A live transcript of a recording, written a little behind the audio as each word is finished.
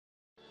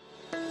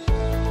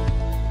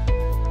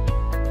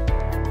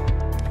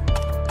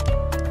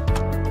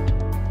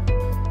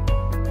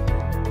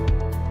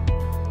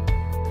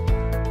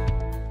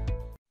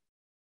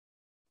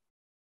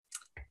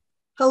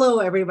Hello,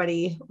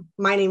 everybody.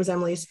 My name is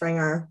Emily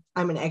Springer.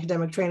 I'm an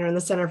academic trainer in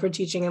the Center for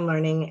Teaching and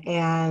Learning,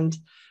 and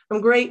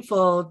I'm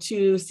grateful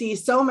to see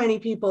so many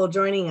people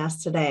joining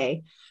us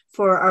today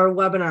for our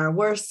webinar.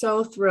 We're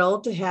so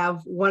thrilled to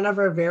have one of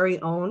our very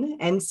own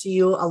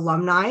NCU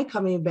alumni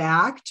coming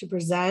back to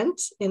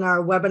present in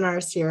our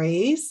webinar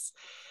series,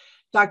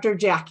 Dr.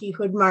 Jacquie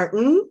Hood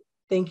Martin.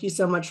 Thank you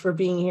so much for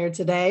being here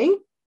today.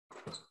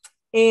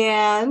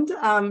 And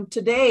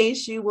today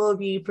she will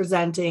be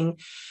presenting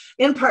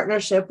in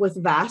partnership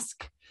with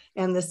VESC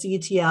and the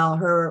CTL.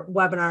 Her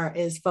webinar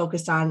is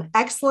focused on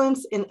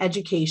excellence in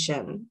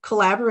education,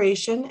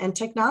 collaboration, and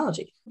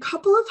technology. A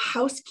couple of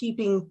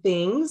housekeeping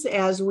things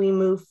as we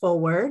move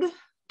forward.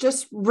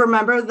 Just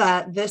remember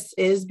that this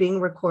is being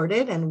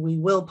recorded and we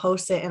will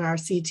post it in our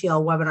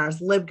CTL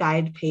webinars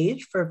LibGuide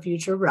page for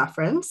future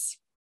reference.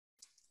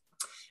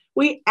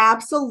 We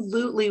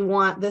absolutely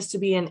want this to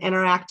be an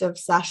interactive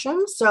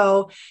session.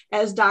 So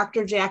as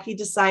Dr. Jacquie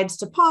decides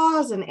to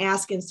pause and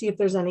ask and see if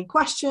there's any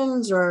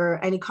questions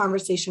or any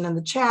conversation in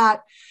the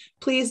chat,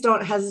 please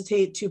don't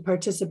hesitate to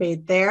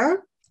participate there.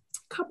 A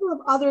couple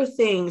of other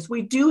things.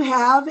 We do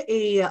have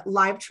a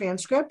live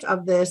transcript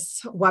of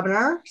this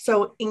webinar.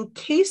 So in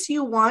case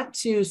you want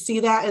to see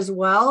that as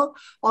well,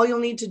 all you'll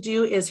need to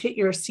do is hit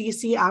your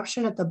CC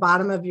option at the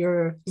bottom of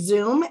your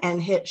Zoom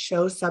and hit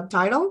show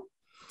subtitle.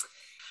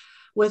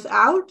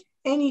 Without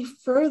any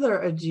further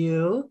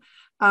ado,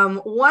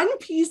 one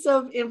piece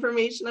of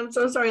information, I'm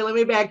so sorry, let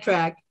me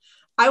backtrack.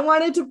 I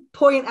wanted to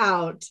point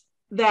out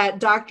that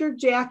Dr.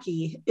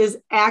 Jacquie is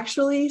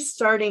actually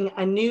starting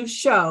a new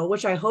show,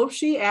 which I hope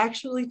she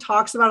actually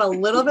talks about a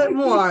little bit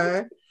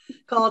more,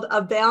 called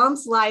A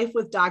Balanced Life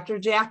with Dr.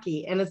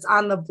 Jacquie, and it's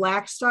on the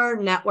Black Star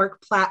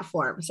Network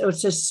platform. So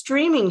it's a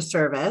streaming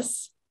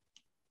service.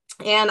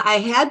 And I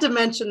had to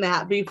mention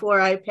that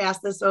before I pass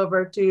this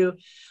over to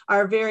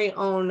our very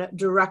own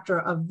director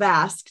of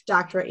VESC,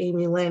 Dr.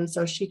 Amy Lynn,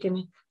 so she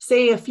can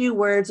say a few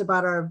words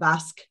about our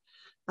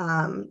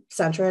VESC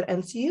Center at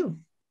NCU.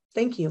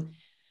 Thank you.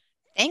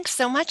 Thanks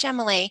so much,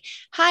 Emily.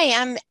 Hi,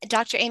 I'm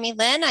Dr. Amy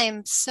Lynn. I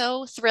am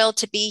so thrilled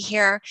to be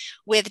here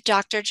with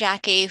Dr.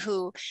 Jacquie,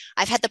 who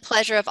I've had the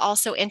pleasure of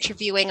also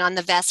interviewing on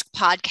the VESC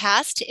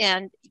podcast.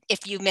 And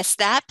if you missed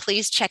that,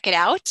 please check it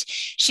out.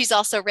 She's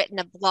also written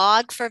a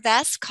blog for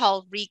VESC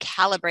called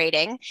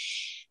Recalibrating.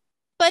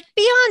 But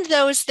beyond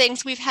those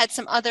things, we've had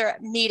some other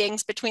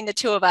meetings between the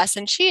two of us,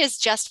 and she is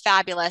just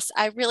fabulous.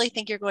 I really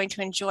think you're going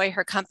to enjoy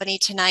her company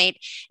tonight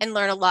and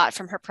learn a lot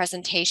from her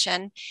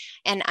presentation.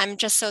 And I'm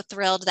just so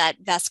thrilled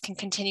that VESC can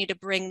continue to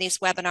bring these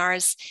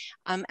webinars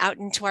out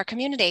into our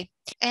community.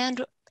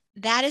 And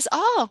that is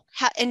all.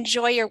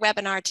 Enjoy your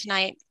webinar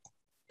tonight.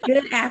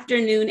 Good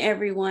afternoon,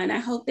 everyone. I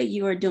hope that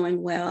you are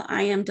doing well.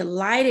 I am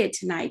delighted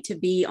tonight to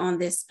be on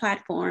this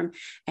platform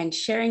and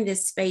sharing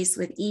this space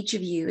with each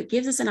of you. It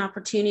gives us an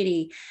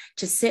opportunity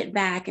to sit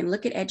back and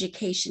look at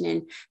education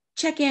and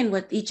check in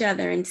with each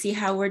other and see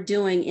how we're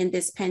doing in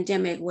this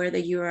pandemic, whether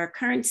you're a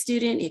current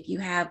student, if you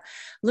have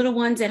little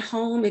ones at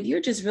home, if you're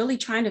just really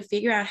trying to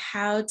figure out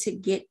how to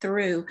get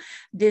through.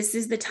 This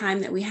is the time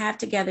that we have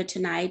together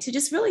tonight to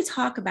just really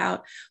talk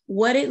about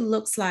what it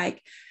looks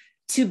like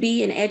to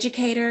be an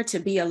educator, to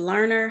be a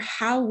learner,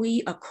 how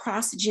we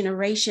across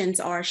generations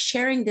are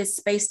sharing this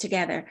space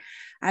together.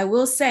 I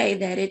will say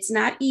that it's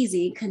not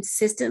easy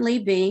consistently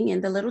being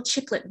in the little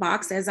chiclet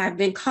box, as I've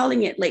been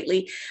calling it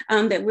lately,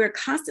 that we're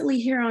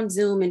constantly here on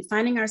Zoom and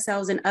finding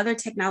ourselves in other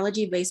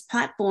technology-based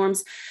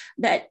platforms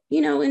that,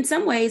 in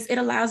some ways it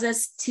allows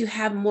us to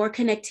have more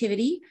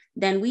connectivity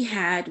than we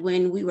had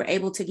when we were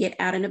able to get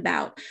out and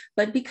about.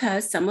 But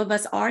because some of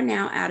us are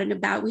now out and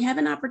about, we have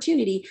an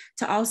opportunity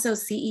to also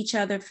see each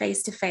other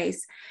face to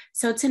face.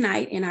 So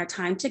tonight in our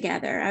time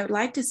together, I would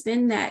like to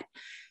spend that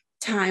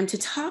time to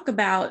talk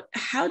about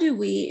how do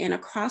we in a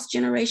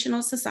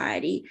cross-generational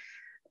society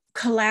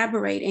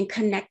collaborate and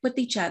connect with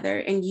each other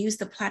and use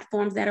the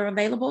platforms that are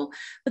available,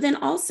 but then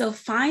also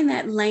find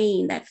that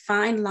lane, that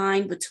fine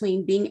line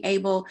between being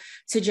able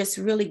to just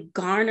really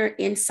garner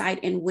insight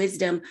and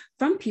wisdom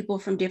from people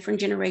from different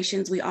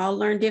generations. We all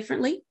learn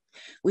differently.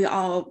 We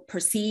all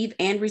perceive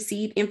and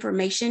receive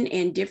information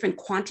in different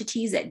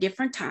quantities at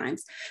different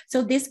times.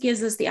 So this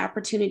gives us the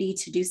opportunity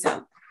to do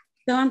so.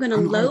 So I'm going to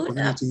load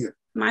up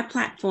my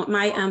platform,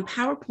 my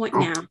PowerPoint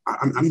now.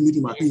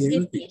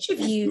 If each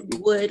of you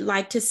would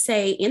like to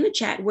say in the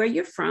chat where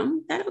you're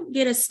from, that'll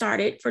get us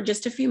started for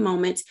just a few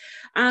moments.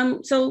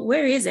 So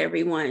where is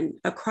everyone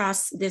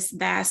across this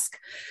vast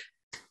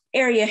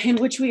area in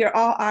which we are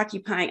all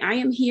occupying? I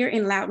am here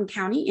in Loudoun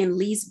County in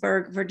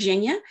Leesburg,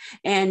 Virginia.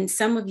 And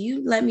some of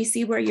you, let me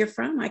see where you're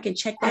from. I can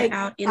check that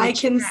out in the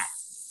chat. I can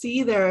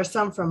see there are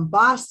some from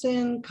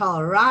Boston,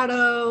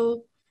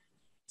 Colorado,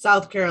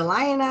 South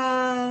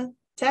Carolina,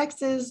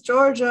 Texas,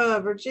 Georgia,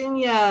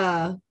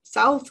 Virginia,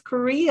 South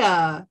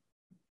Korea,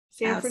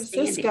 San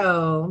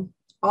Francisco,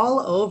 all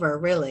over,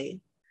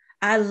 really.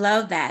 I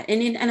love that.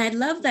 And I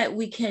love that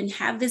we can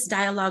have this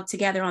dialogue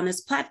together on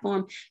this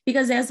platform,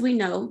 because as we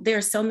know, there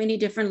are so many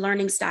different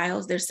learning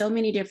styles. There's so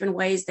many different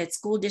ways that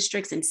school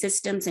districts and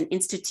systems and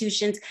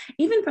institutions,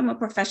 even from a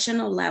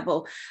professional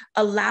level,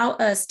 allow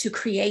us to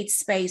create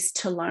space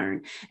to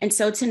learn. And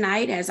so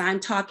tonight, as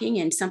I'm talking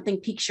and something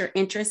piques your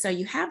interest, or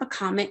you have a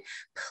comment,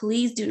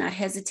 please do not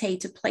hesitate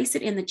to place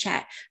it in the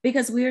chat,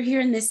 because we're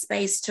here in this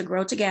space to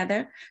grow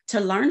together, to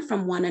learn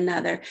from one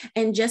another,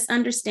 and just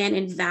understand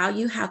and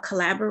value how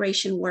collaboration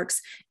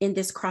works in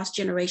this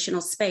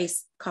cross-generational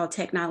space called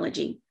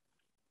technology.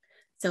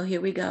 So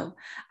here we go.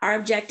 Our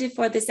objective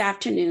for this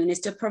afternoon is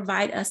to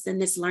provide us in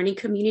this learning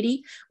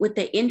community with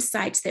the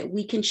insights that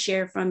we can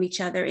share from each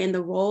other in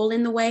the role,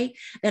 in the way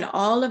that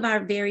all of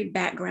our varied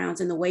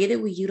backgrounds and the way that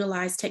we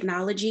utilize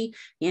technology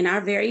in our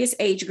various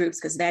age groups,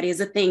 because that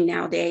is a thing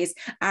nowadays,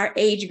 our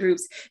age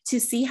groups, to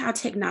see how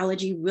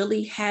technology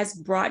really has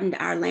broadened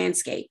our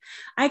landscape.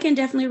 I can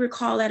definitely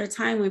recall at a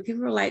time when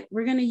people were like,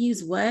 we're going to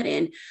use what?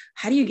 And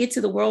how do you get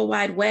to the World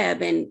Wide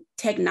Web and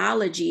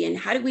technology? And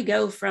how do we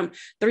go from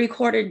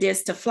 3/4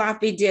 disc to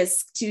floppy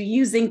disk to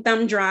using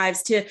thumb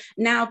drives to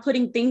now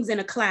putting things in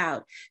a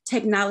cloud?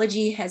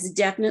 Technology has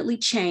definitely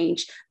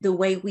changed the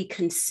way we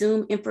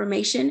consume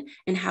information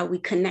and how we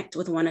connect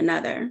with one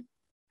another.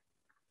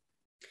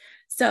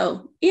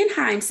 So in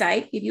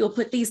hindsight, if you'll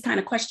put these kind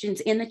of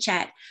questions in the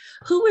chat,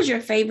 who was your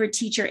favorite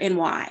teacher and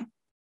why?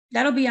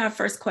 That'll be our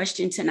first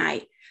question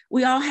tonight.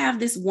 We all have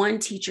this one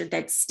teacher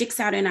that sticks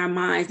out in our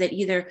minds that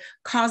either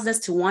caused us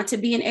to want to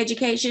be in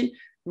education,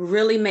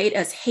 really made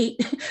us hate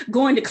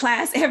going to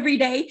class every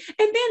day.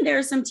 And then there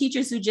are some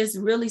teachers who just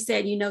really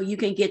said, you know, you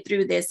can get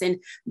through this. And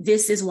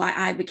this is why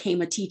I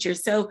became a teacher.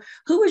 So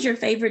who was your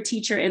favorite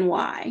teacher and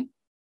why?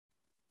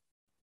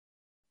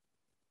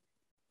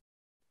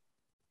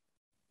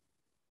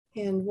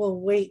 And we'll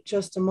wait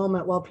just a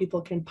moment while people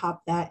can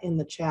pop that in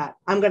the chat.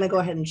 I'm going to go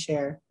ahead and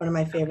share. One of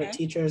my favorite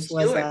teachers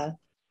was a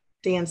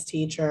dance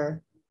teacher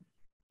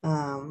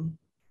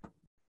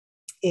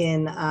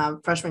in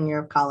freshman year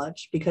of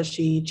college, because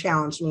she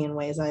challenged me in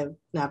ways I've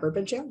never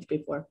been challenged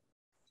before.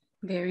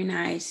 Very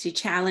nice. She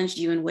challenged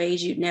you in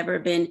ways you'd never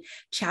been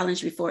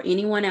challenged before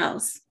anyone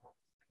else.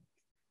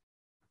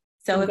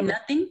 So if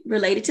nothing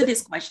related to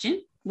this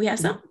question, we have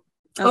some.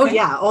 Okay. Oh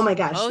yeah. Oh my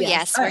gosh. Oh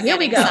yes. Here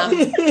we go.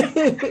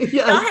 Yes.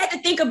 Y'all had to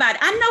think about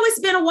it. I know it's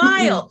been a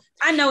while.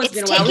 I know it's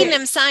been a while. It's taking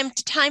them time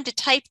to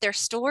type their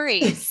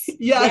stories.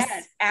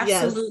 Yes,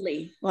 absolutely.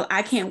 Yes. Well,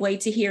 I can't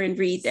wait to hear and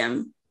read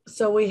them.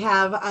 So we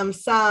have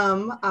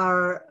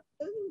our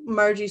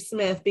Margie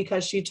Smith,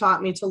 because she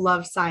taught me to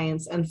love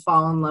science and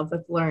fall in love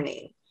with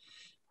learning.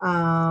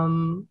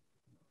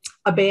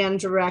 A band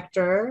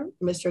director,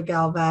 Mr.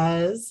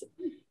 Galvez.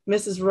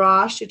 Mrs.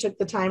 Ross, she took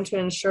the time to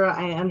ensure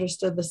I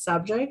understood the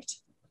subject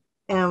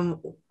and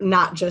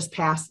not just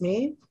pass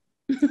me.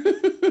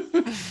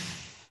 I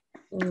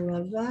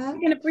love that. I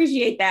can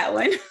appreciate that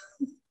one.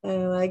 I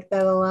like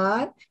that a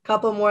lot. A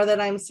couple more that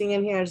I'm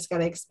seeing here. I just got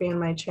to expand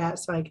my chat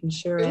so I can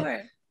share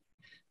it.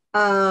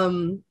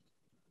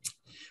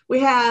 We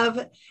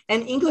have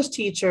an English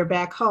teacher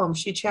back home.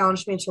 She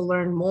challenged me to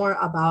learn more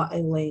about a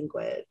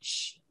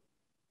language.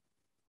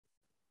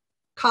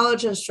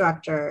 College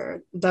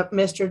instructor,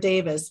 Mr.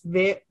 Davis,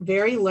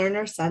 very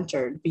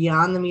learner-centered,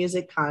 beyond the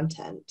music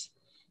content.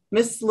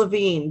 Miss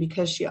Levine,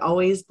 because she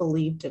always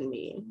believed in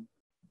me.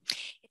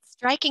 It's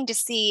striking to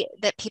see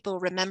that people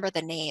remember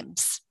the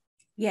names.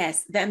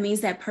 Yes, that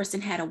means that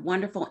person had a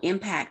wonderful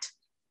impact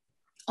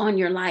on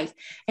your life.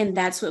 And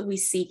that's what we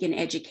seek in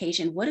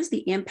education. What is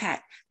the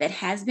impact that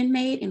has been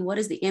made, and what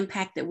is the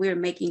impact that we're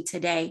making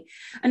today?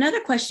 Another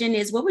question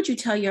is, what would you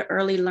tell your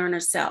early learner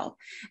self?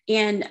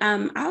 And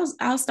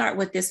I'll start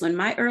with this one.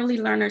 My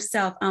early learner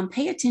self,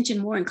 pay attention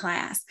more in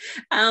class.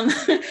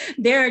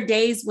 There are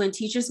days when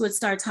teachers would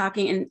start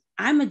talking, and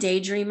I'm a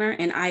daydreamer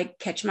and I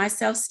catch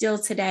myself still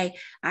today.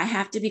 I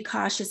have to be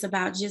cautious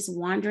about just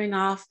wandering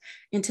off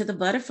into the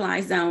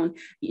butterfly zone,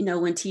 you know,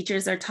 when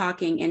teachers are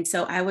talking. And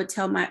so I would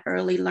tell my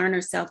early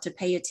learner self to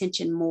pay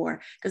attention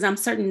more, because I'm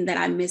certain that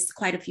I missed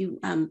quite a few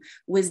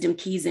wisdom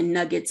keys and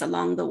nuggets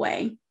along the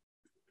way.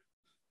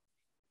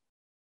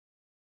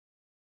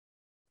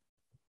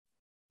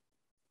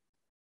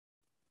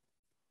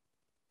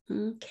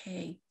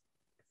 Okay.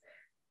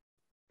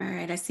 All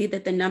right, I see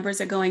that the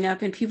numbers are going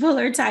up and people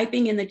are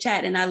typing in the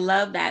chat, and I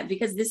love that,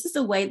 because this is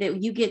a way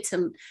that you get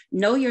to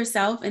know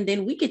yourself, and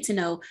then we get to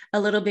know a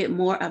little bit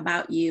more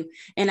about you.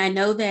 And I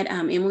know that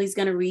Emily's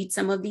going to read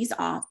some of these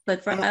off,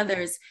 but for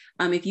others,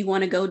 if you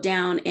want to go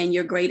down and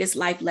your greatest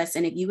life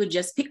lesson, if you would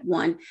just pick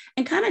one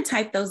and kind of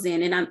type those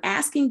in. And I'm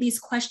asking these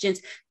questions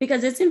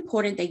because it's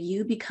important that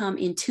you become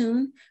in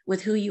tune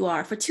with who you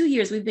are. For 2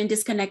 years, we've been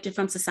disconnected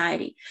from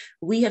society.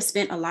 We have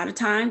spent a lot of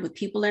time with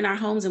people in our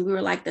homes, and we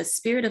were like, the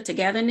spirit of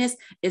togetherness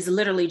is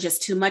literally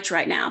just too much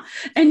right now.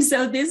 And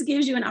so this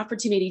gives you an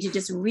opportunity to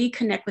just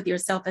reconnect with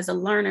yourself as a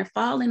learner,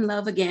 fall in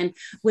love again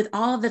with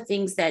all of the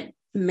things that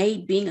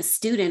made being a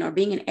student or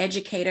being an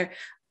educator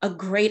a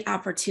great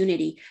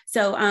opportunity.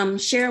 So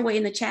share away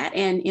in the chat,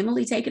 and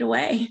Emily, take it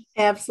away.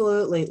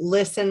 Absolutely.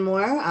 Listen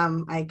more.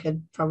 I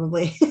could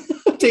probably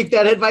take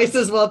that advice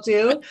as well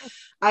too.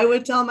 I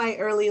would tell my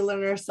early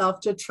learner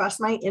self to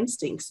trust my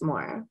instincts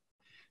more.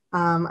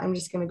 I'm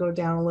just going to go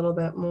down a little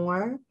bit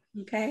more.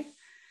 Okay.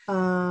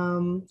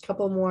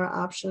 Couple more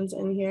options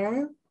in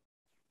here.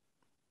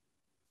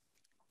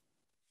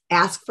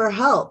 Ask for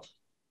help.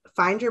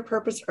 Find your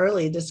purpose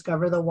early.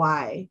 Discover the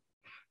why.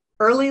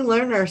 Early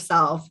learner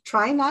self,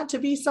 try not to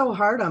be so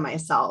hard on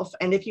myself.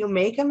 And if you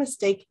make a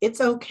mistake, it's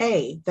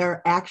okay.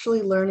 They're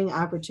actually learning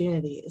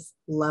opportunities.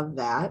 Love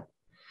that.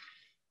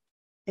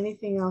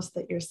 Anything else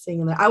that you're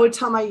seeing there? I would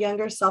tell my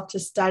younger self to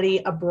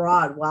study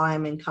abroad while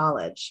I'm in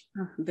college.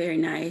 Oh, very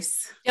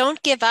nice.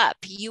 Don't give up.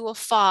 You will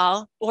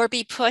fall or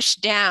be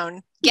pushed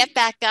down. Get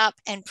back up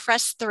and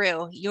press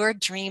through. Your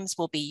dreams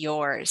will be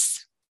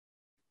yours.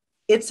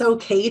 It's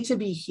okay to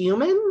be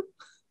human.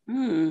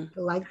 I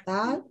like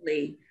that.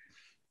 Absolutely.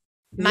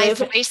 My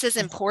voice is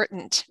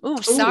important.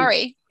 Ooh,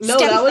 sorry. No,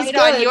 that was right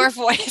good. on your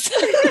voice.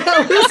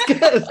 That was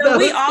good. So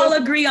we all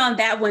agree on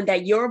that one,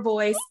 that your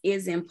voice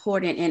is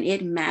important and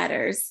it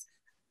matters.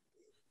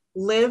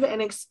 Live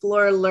and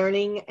explore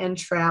learning and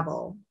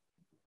travel.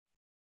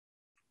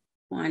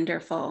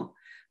 Wonderful.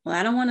 Well,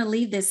 I don't want to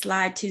leave this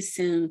slide too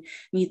soon.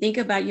 When you think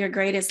about your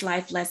greatest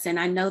life lesson,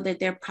 I know that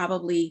there are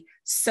probably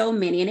so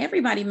many, and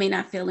everybody may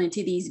not fall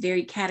into these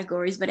very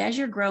categories, but as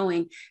you're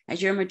growing,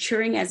 as you're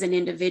maturing as an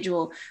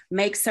individual,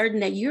 make certain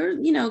that you're,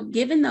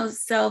 given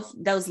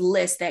those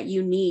lists that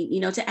you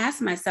need, to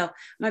ask myself,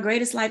 my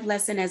greatest life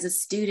lesson as a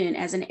student,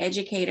 as an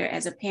educator,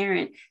 as a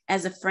parent,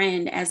 as a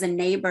friend, as a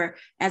neighbor,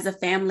 as a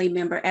family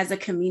member, as a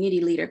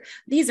community leader.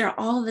 These are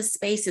all the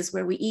spaces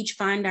where we each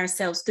find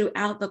ourselves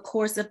throughout the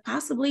course of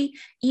possibly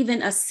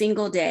even a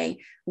single day.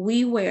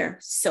 We wear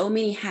so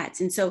many hats.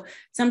 And so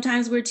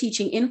sometimes we're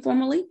teaching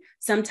informally,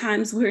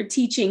 sometimes we're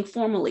teaching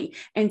formally.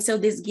 And so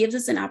this gives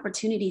us an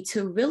opportunity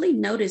to really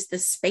notice the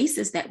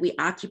spaces that we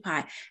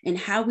occupy and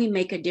how we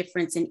make a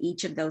difference in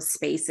each of those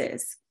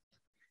spaces.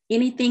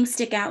 Anything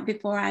stick out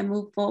before I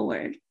move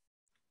forward?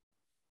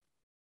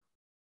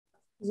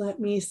 Let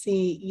me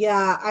see.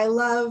 Yeah, I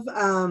love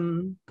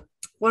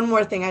one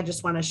more thing I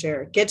just want to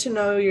share. Get to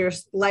know your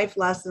life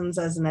lessons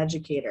as an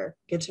educator.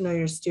 Get to know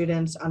your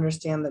students,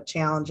 understand the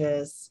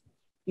challenges,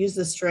 use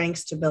the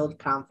strengths to build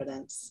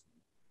confidence.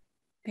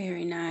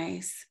 Very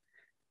nice.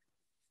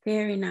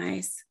 Very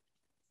nice.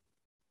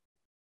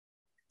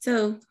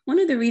 So one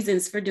of the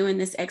reasons for doing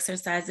this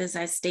exercise, as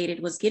I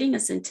stated, was getting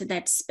us into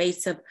that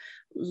space of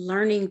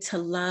learning to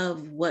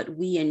love what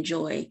we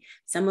enjoy.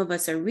 Some of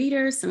us are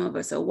readers, some of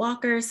us are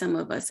walkers, some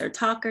of us are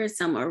talkers,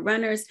 some are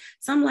runners,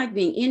 some like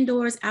being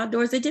indoors,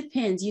 outdoors. It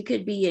depends. You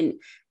could be an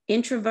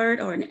introvert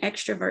or an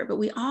extrovert, but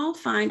we all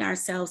find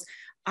ourselves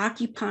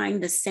occupying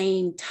the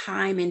same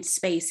time and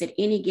space at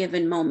any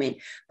given moment.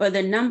 But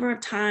the number of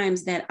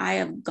times that I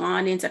have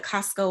gone into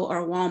Costco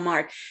or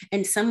Walmart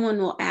and someone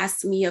will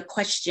ask me a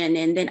question,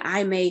 and then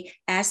I may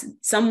ask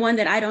someone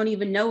that I don't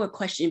even know a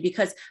question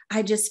because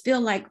I just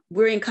feel like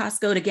we're in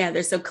Costco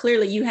together. So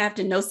clearly you have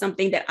to know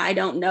something that I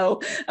don't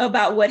know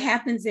about what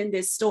happens in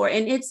this store.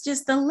 And it's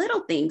just the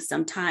little things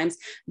sometimes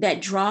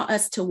that draw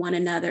us to one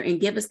another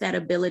and give us that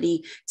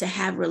ability to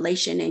have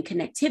relation and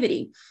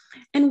connectivity.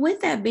 And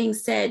with that being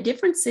said,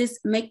 differences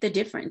make the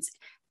difference.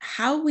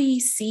 How we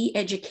see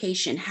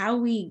education, how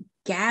we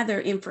gather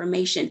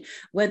information,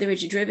 whether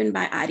it's driven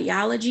by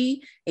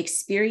ideology,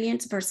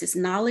 experience versus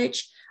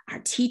knowledge, our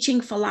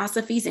teaching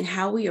philosophies, and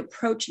how we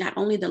approach not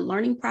only the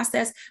learning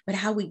process, but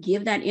how we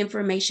give that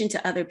information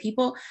to other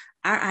people.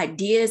 Our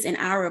ideas and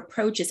our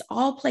approaches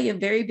all play a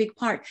very big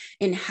part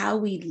in how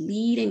we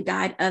lead and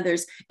guide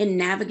others in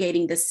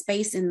navigating the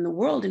space in the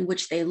world in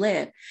which they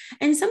live.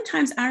 And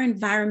sometimes our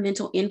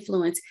environmental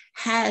influence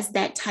has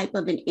that type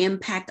of an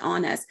impact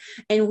on us.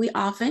 And we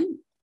often,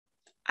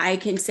 I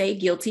can say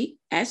guilty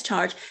as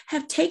charged,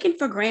 have taken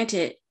for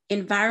granted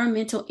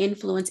environmental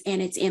influence and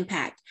its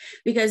impact.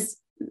 Because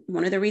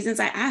one of the reasons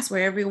I asked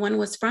where everyone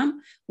was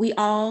from, we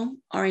all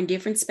are in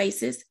different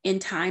spaces in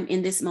time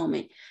in this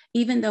moment.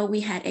 Even though we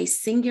had a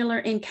singular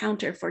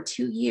encounter for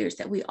 2 years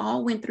that we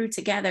all went through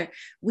together,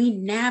 we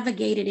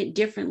navigated it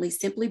differently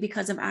simply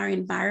because of our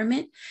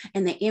environment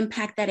and the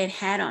impact that it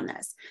had on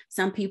us.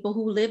 Some people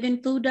who live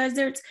in food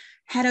deserts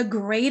had a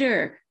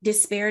greater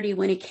disparity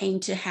when it came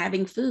to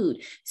having food.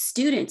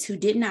 Students who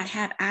did not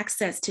have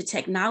access to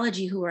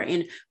technology, who are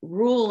in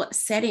rural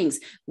settings,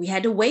 we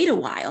had to wait a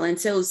while. And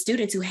so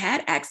students who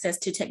had access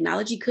to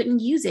technology couldn't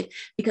use it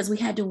because we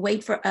had to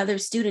wait for other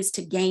students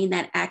to gain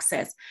that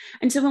access.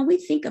 And so when we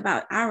think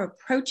about our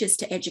approaches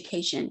to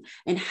education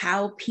and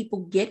how people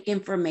get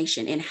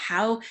information and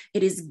how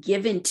it is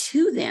given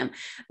to them,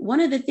 one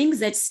of the things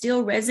that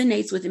still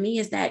resonates with me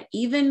is that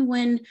even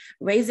when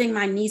raising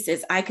my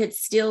nieces, I could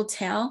still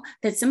tell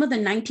that some of the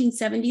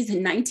 1970s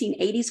and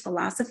 1980s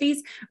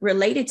philosophies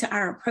related to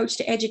our approach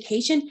to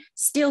education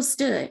still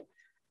stood.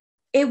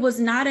 It was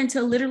not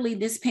until literally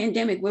this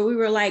pandemic where we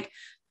were like,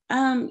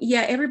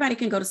 Yeah, everybody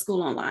can go to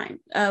school online.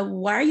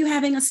 Why are you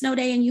having a snow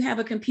day and you have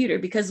a computer?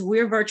 Because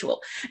we're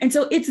virtual. And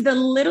so it's the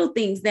little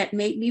things that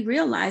made me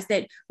realize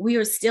that we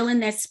are still in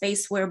that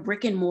space where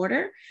brick and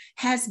mortar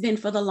has been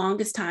for the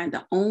longest time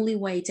the only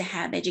way to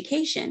have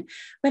education.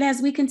 But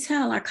as we can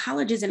tell, our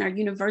colleges and our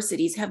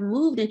universities have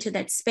moved into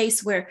that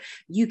space where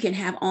you can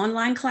have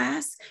online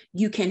class,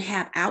 you can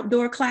have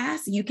outdoor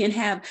class, you can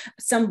have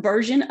some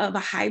version of a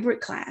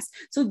hybrid class.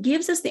 So it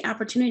gives us the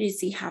opportunity to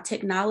see how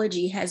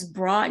technology has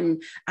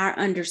broadened our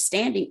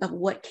understanding of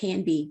what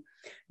can be.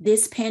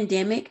 This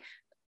pandemic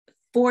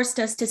forced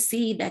us to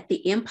see that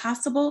the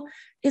impossible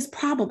is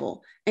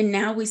probable. And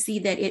now we see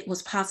that it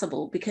was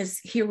possible because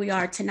here we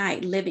are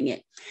tonight living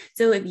it.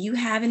 So if you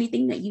have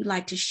anything that you'd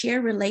like to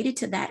share related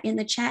to that in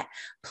the chat,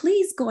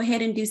 please go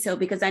ahead and do so,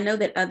 because I know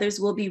that others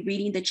will be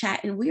reading the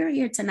chat, and we are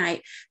here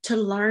tonight to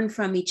learn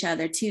from each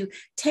other, to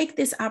take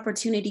this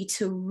opportunity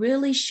to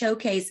really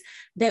showcase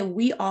that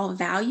we all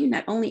value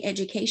not only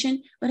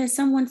education, but as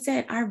someone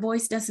said, our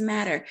voice does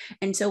matter.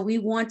 And so we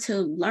want to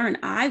learn.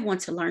 I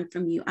want to learn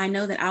from you. I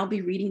know that I'll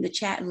be reading the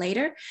chat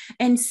later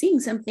and seeing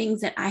some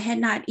things that I had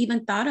not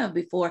even thought of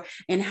before,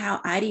 and how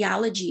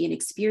ideology and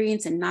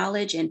experience and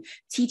knowledge and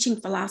teaching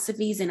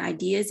philosophies and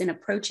ideas and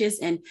approaches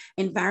and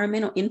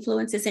environmental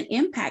influences and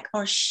impact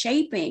are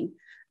shaping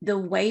the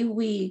way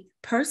we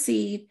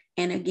perceive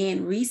and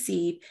again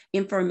receive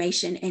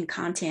information and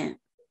content.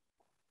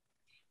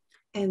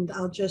 And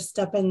I'll just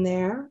step in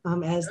there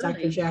as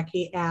Dr.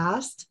 Jacquie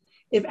asked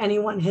if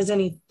anyone has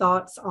any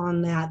thoughts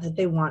on that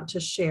they want to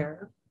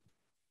share.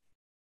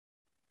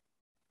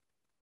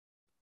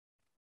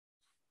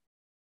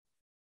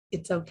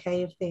 It's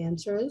okay if the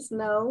answer is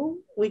no.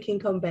 We can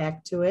come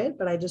back to it,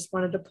 but I just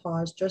wanted to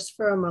pause just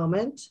for a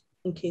moment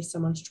in case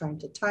someone's trying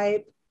to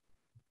type.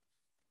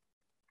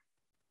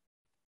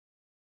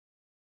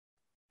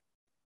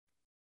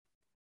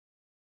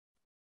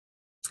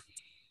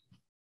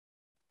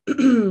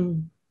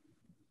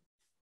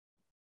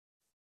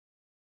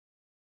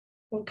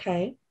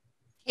 Okay.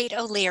 Kate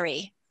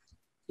O'Leary.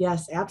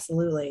 Yes,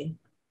 absolutely.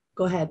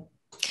 Go ahead,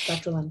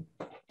 Dr. Lynn.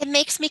 It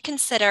makes me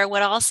consider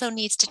what also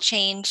needs to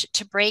change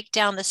to break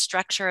down the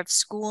structure of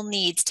school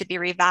needs to be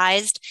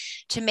revised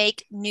to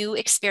make new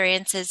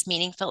experiences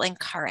meaningful and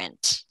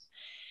current.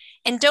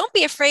 And don't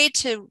be afraid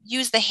to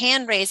use the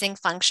hand raising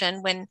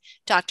function when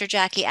Dr.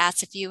 Jacquie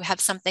asks if you have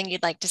something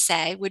you'd like to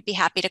say. We'd be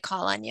happy to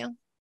call on you.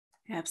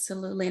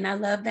 Absolutely. And I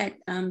love that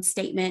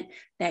statement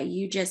that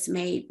you just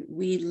made.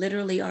 We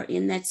literally are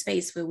in that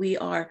space where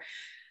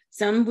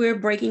we're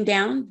breaking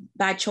down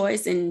by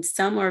choice, and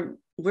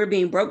we're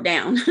being broke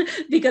down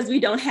because we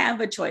don't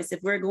have a choice. If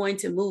we're going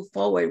to move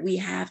forward, we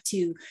have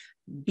to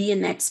be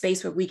in that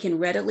space where we can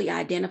readily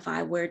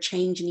identify where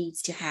change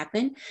needs to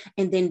happen,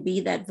 and then be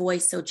that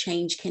voice so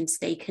change can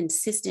stay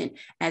consistent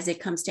as it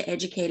comes to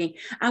educating.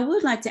 I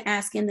would like to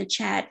ask in the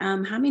chat,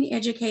 how many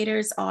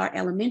educators are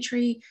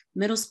elementary,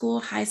 middle school,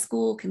 high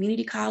school,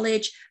 community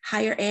college,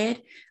 higher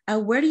ed?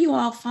 Where do you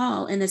all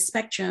fall in the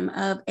spectrum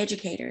of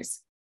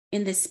educators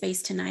in this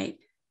space tonight?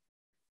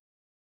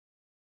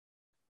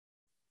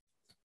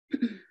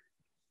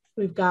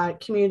 We've got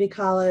community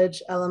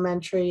college,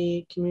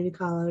 elementary, community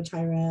college,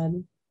 higher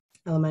ed,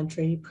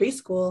 elementary,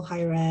 preschool,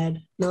 higher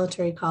ed,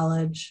 military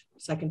college,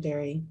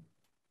 secondary,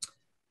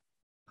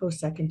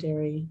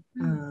 post-secondary,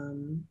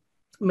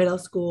 middle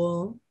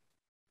school.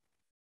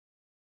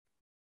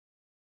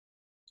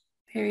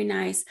 Very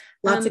nice.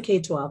 Lots of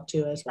K-12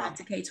 too as well.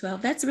 Lots of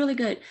K-12. That's really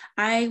good.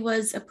 I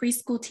was a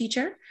preschool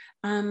teacher.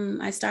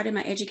 I started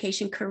my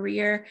education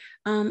career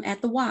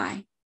at the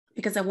Y,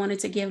 because I wanted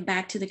to give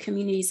back to the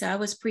community. So I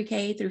was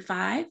pre-K through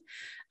 5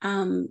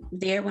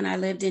 there when I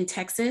lived in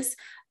Texas.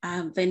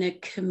 I've been a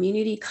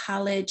community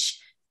college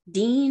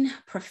dean,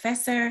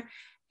 professor,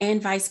 and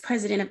vice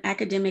president of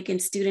academic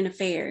and student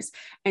affairs.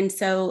 And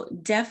so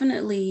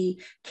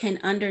definitely can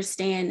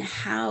understand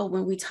how,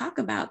 when we talk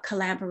about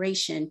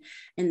collaboration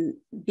and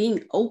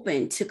being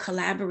open to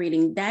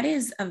collaborating, that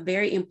is a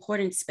very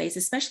important space,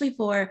 especially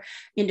for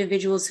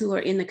individuals who are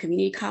in the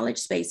community college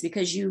space,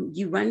 because you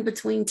run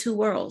between two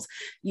worlds.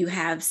 You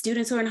have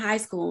students who are in high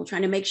school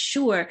trying to make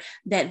sure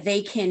that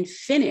they can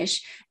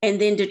finish, and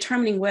then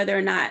determining whether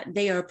or not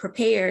they are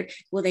prepared.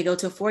 Will they go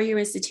to a 4-year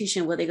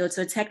institution? Will they go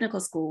to a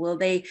technical school? Will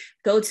they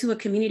go to a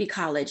community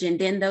college? And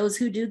then those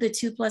who do the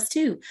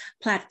 2+2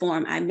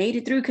 platform. I made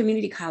it through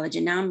community college,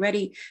 and now I'm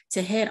ready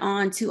to head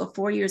on to a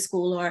 4-year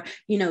school, or,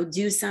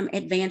 do some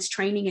advanced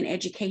training and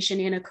education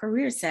in a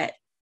career set.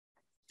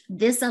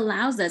 This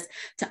allows us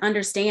to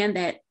understand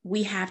that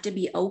we have to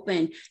be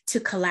open to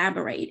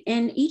collaborate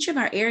in each of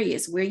our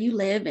areas where you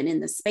live, and in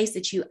the space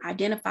that you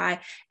identify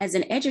as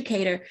an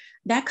educator.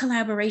 That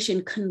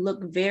collaboration can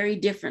look very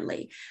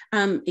differently.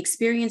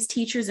 Experienced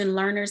teachers and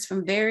learners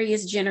from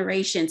various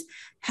generations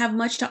have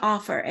much to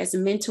offer as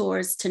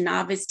mentors to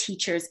novice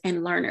teachers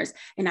and learners.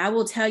 And I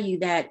will tell you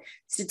that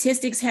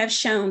statistics have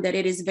shown that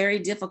it is very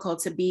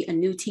difficult to be a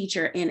new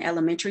teacher in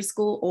elementary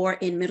school or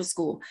in middle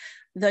school.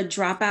 The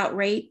dropout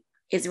rate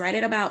is right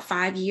at about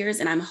 5 years.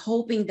 And I'm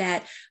hoping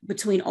that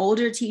between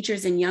older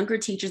teachers and younger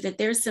teachers, that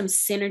there's some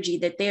synergy,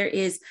 that there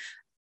is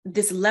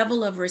this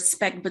level of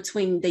respect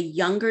between the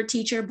younger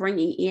teacher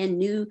bringing in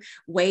new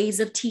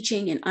ways of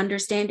teaching and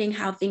understanding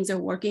how things are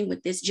working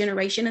with this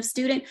generation of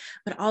student,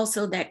 but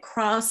also that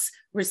cross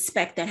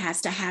respect that has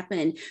to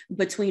happen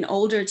between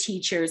older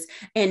teachers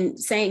and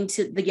saying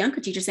to the younger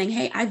teacher, saying,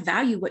 hey, I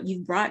value what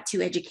you've brought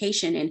to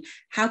education, and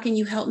how can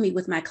you help me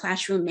with my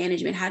classroom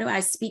management? How do I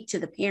speak to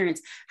the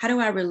parents? How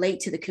do I relate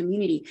to the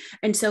community?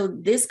 And so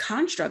this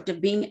construct of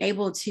being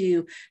able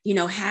to,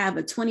 have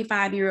a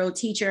 25-year-old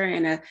teacher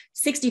and a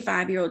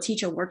 65-year-old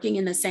teacher working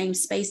in the same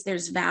space,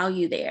 there's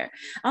value there.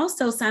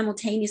 Also,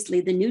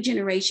 simultaneously, the new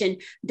generation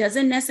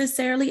doesn't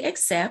necessarily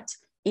accept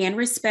and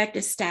respect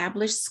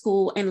established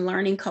school and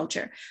learning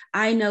culture.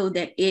 I know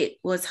that it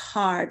was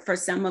hard for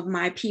some of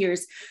my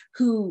peers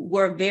who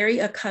were very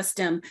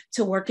accustomed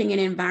to working in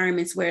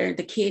environments where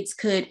the kids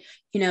could,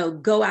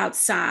 go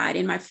outside,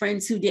 and my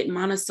friends who did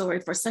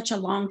Montessori for such a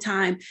long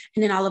time.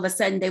 And then all of a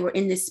sudden they were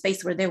in this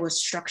space where there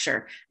was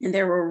structure and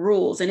there were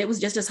rules, and it was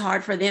just as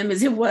hard for them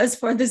as it was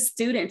for the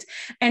students.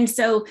 And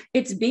so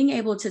it's being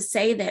able to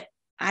say that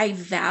I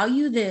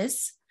value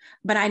this,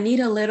 but I need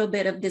a little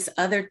bit of this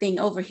other thing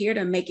over here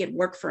to make it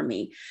work for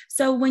me.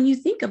 So when you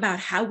think about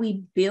how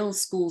we build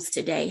schools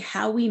today,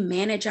 how we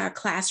manage our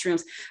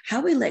classrooms,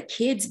 how we let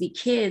kids be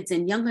kids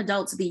and young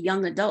adults be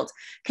young adults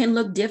can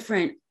look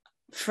different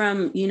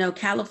from,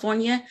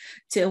 California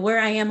to where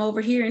I am over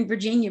here in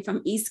Virginia,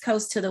 from East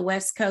Coast to the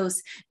West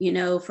Coast,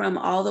 from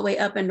all the way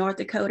up in North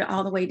Dakota,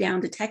 all the way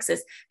down to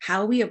Texas.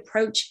 How we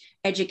approach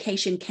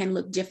education can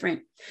look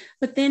different.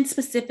 But then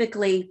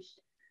specifically,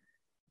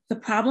 the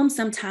problem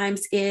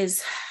sometimes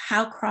is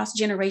how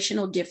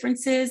cross-generational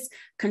differences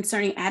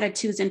concerning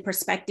attitudes and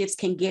perspectives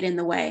can get in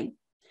the way.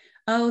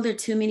 Oh, there are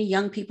too many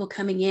young people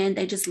coming in.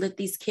 They just let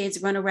these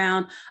kids run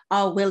around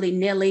all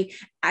willy-nilly.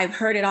 I've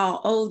heard it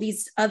all. Oh,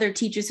 these other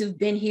teachers who've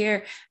been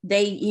here,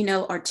 they,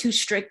 are too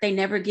strict. They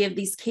never give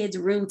these kids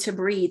room to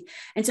breathe.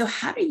 And so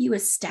how do you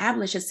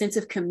establish a sense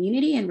of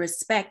community and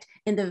respect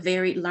in the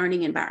varied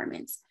learning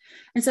environments?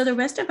 And so the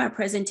rest of our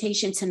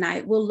presentation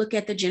tonight, we'll look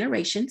at the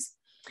generations,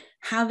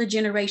 how the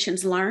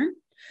generations learn,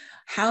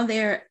 how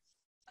they're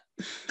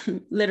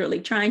literally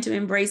trying to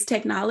embrace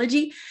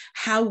technology,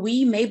 how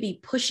we may be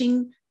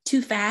pushing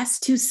too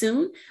fast, too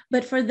soon.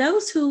 But for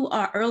those who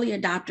are early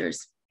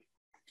adopters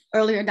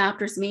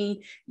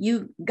mean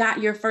you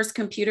got your first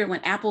computer when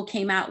Apple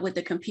came out with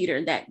the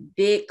computer, that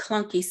big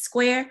clunky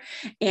square,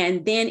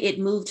 and then it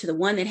moved to the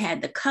one that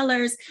had the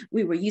colors.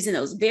 We were using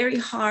those very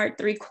hard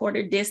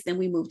 3/4 discs, then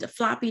we moved to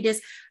floppy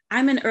disks.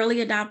 I'm an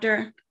early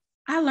adopter.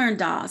 I learned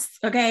DOS.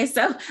 Okay.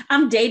 So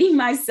I'm dating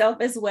myself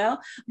as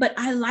well, but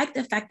I like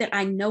the fact that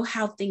I know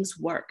how things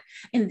work.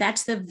 And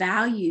that's the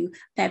value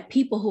that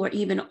people who are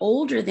even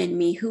older than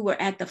me, who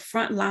were at the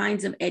front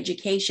lines of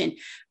education,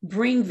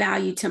 bring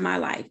value to my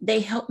life. They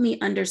help me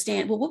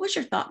understand, well, what was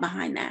your thought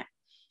behind that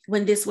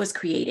when this was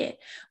created?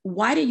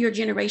 Why did your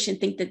generation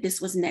think that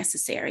this was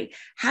necessary?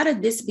 How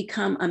did this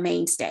become a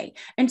mainstay?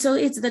 And so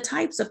it's the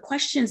types of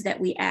questions that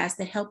we ask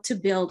that help to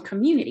build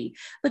community.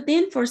 But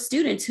then for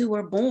students who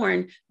were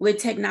born with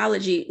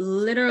technology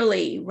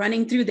literally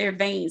running through their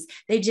veins,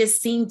 they just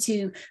seem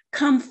to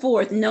come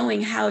forth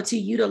knowing how to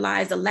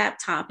utilize a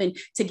laptop and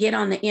to get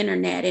on the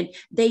internet, and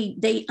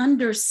they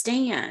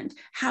understand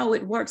how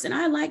it works. And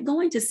I like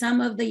going to some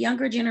of the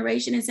younger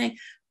generation and saying,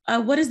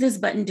 what does this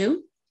button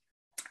do?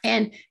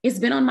 And it's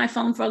been on my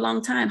phone for a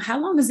long time. How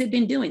long has it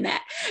been doing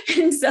that?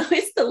 And so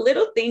it's the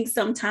little things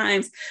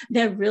sometimes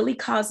that really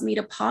cause me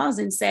to pause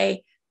and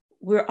say,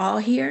 we're all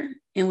here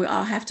and we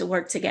all have to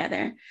work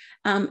together.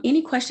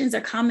 Any questions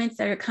or comments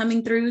that are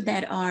coming through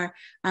that are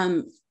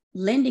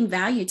lending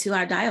value to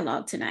our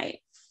dialogue tonight?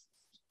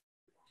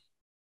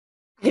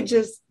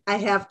 I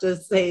have to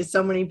say,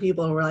 so many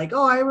people were like,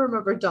 oh, I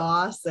remember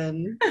DOS,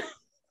 and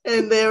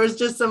there was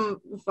just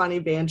some funny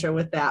banter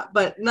with that,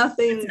 but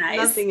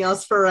nothing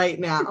else for right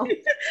now.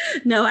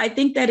 No, I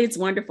think that it's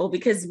wonderful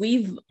because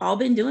we've all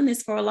been doing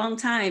this for a long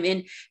time.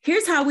 And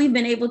here's how we've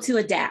been able to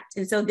adapt.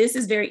 And so this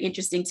is very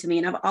interesting to me.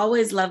 And I've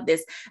always loved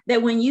this,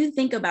 that when you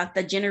think about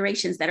the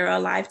generations that are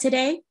alive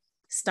today,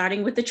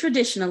 starting with the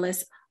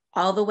traditionalists,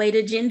 all the way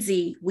to Gen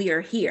Z, we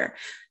are here.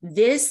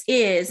 This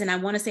is, and I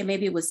want to say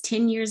maybe it was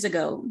 10 years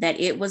ago that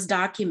it was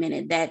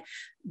documented that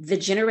the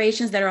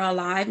generations that are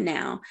alive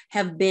now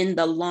have been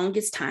the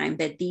longest time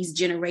that these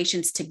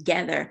generations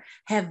together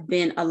have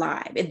been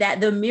alive. That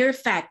the mere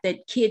fact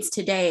that kids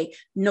today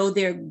know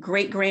their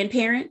great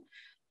grandparent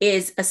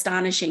is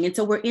astonishing. And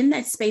so we're in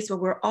that space where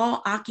we're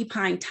all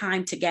occupying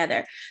time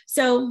together.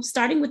 So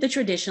starting with the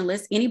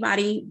traditionalists,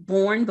 anybody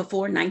born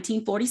before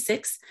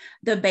 1946,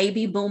 the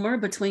baby boomer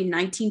between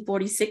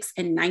 1946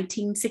 and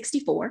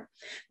 1964,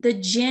 the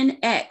Gen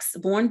X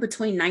born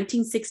between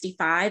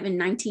 1965 and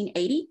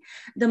 1980,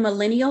 the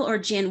millennial or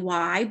Gen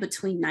Y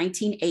between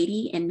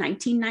 1980 and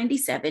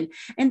 1997,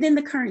 and then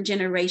the current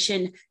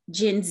generation,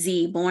 Gen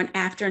Z, born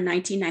after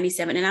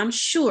 1997. And I'm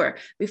sure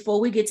before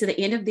we get to the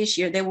end of this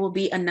year, there will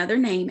be another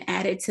name name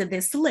added to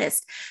this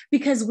list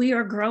because we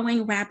are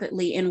growing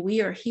rapidly and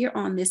we are here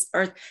on this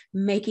earth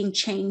making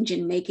change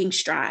and making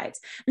strides.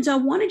 And so I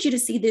wanted you to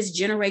see this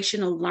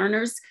generational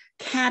learners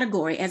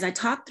category as I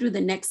talk through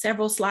the next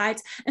several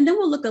slides, and then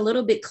we'll look a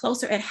little bit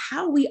closer at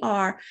how we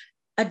are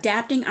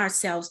adapting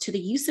ourselves to the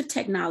use of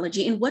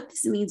technology and what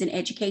this means in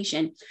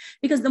education.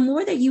 Because the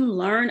more that you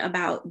learn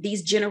about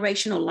these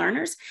generational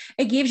learners,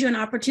 it gives you an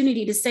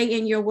opportunity to say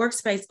in your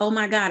workspace, oh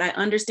my God, I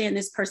understand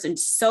this person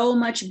so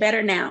much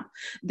better now.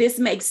 This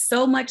makes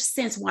so much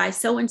sense why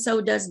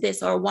so-and-so does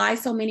this or why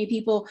so many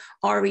people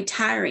are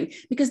retiring,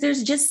 because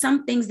there's just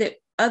some things that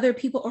other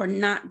people are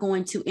not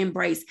going to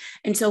embrace.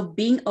 And so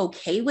being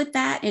okay with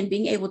that and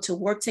being able to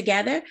work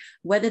together,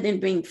 rather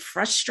than being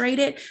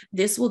frustrated,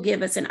 this will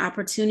give us an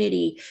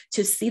opportunity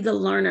to see the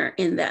learner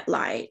in that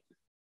light.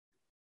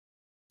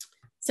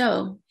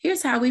 So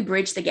here's how we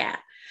bridge the gap.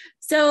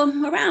 So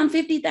around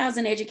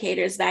 50,000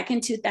 educators back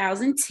in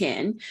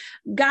 2010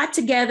 got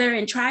together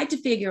and tried to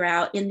figure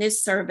out in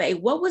this survey,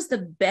 what was the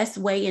best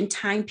way and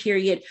time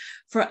period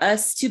for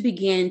us to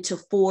begin to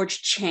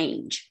forge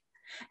change?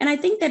 And I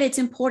think that it's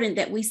important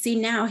that we see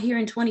now here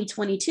in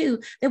 2022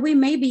 that we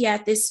may be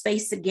at this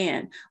space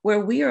again, where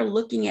we are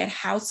looking at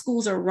how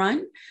schools are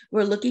run.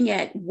 We're looking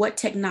at what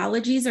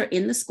technologies are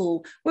in the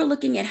school. We're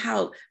looking at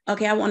how,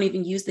 okay, I won't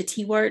even use the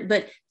T word,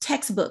 but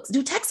textbooks.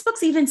 Do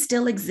textbooks even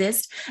still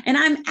exist? And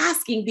I'm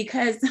asking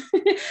because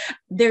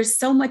there's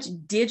so much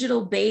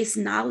digital-based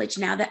knowledge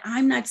now that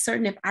I'm not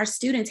certain if our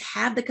students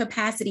have the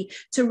capacity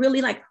to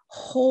really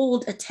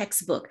hold a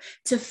textbook,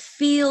 to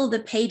feel the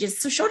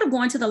pages. So short of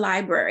going to the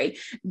library,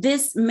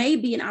 this may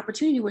be an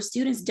opportunity where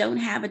students don't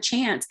have a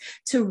chance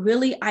to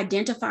really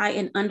identify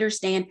and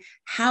understand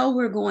how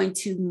we're going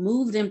to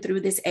move them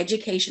through this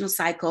educational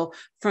cycle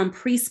from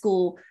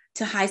preschool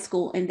to high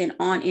school and then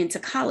on into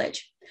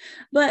college.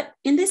 But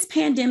in this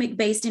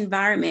pandemic-based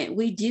environment,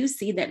 we do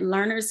see that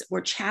learners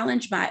were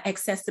challenged by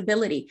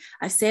accessibility.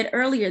 I said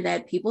earlier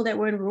that people that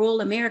were in rural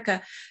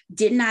America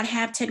did not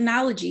have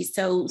technology.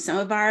 So some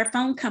of our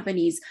phone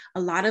companies,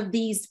 a lot of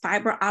these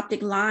fiber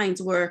optic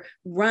lines were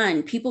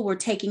run. People were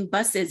taking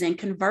buses and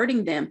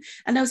converting them.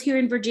 And I was here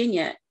in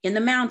Virginia, in the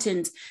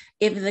mountains.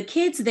 If the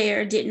kids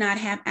there did not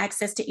have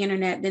access to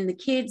internet, then the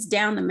kids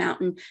down the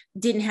mountain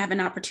didn't have an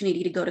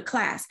opportunity to go to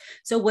class.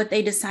 So what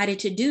they decided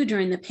to do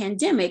during the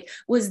pandemic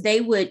was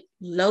they would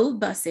load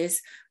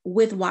buses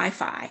with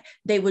Wi-Fi.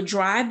 They would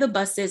drive the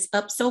buses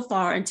up so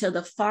far until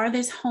the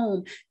farthest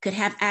home could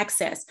have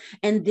access.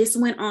 And this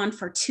went on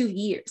for 2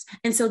 years.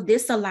 And so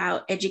this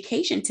allowed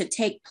education to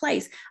take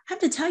place. I have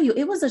to tell you,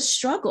 it was a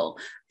struggle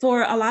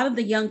for a lot of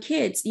the young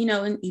kids,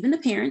 and even the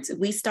parents.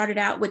 We started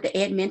out with the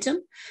Edmentum,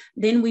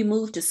 then we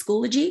moved to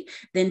Schoology,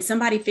 then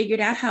somebody figured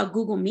out how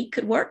Google Meet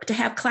could work to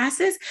have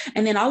classes.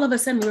 And then all of a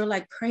sudden we were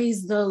like,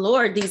 praise the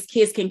Lord, these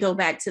kids can go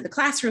back to the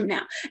classroom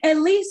now, at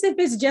least if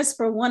it's just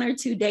for 1 or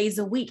 2 days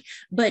a week.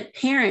 But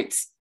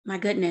parents, my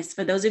goodness,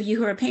 for those of you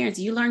who are parents,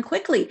 you learn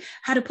quickly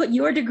how to put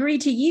your degree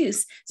to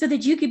use so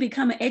that you could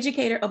become an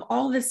educator of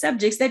all the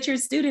subjects that your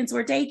students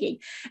were taking.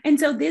 And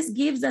so this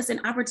gives us an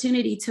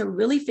opportunity to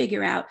really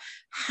figure out,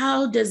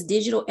 how does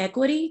digital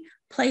equity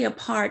play a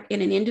part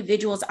in an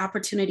individual's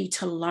opportunity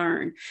to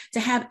learn, to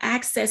have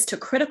access to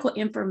critical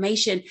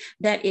information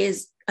that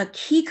is a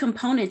key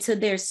component to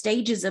their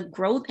stages of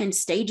growth and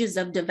stages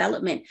of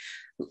development.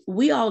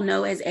 We all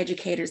know as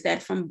educators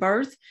that from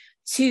birth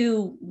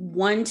to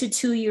 1 to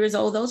 2 years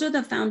old, those are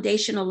the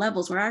foundational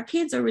levels where our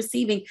kids are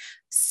receiving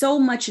so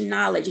much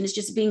knowledge and it's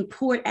just being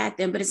poured at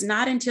them. But it's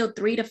not until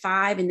 3 to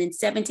 5 and then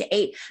 7 to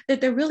 8 that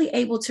they're really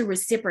able to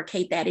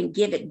reciprocate that and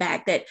give it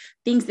back. That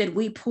things that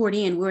we poured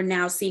in, we're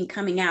now seeing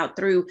coming out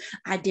through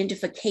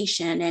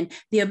identification and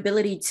the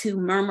ability to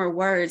murmur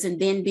words and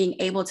then being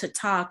able to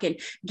talk and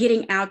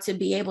getting out to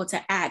be able to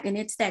act. And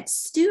it's that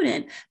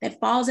student that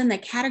falls in the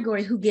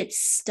category who gets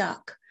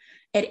stuck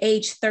at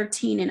age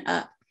 13 and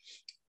up.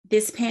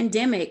 This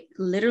pandemic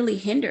literally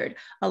hindered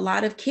a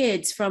lot of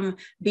kids from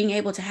being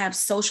able to have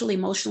social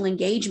emotional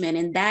engagement.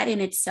 And that in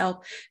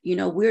itself,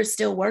 we're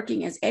still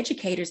working as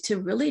educators to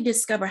really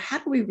discover, how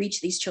do we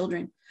reach these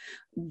children?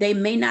 They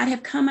may not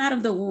have come out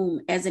of the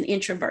womb as an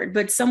introvert,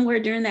 but somewhere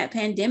during that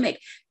pandemic,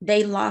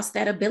 they lost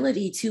that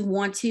ability to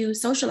want to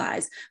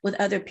socialize with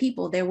other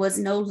people. There was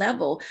no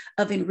level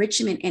of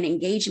enrichment and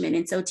engagement.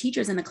 And so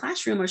teachers in the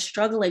classroom are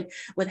struggling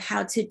with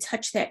how to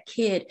touch that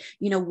kid.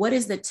 What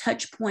is the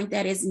touch point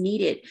that is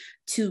needed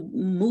to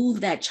move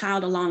that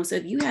child along? So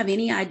if you have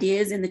any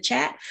ideas in the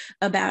chat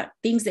about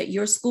things that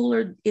your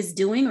school is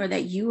doing or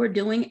that you are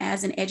doing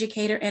as an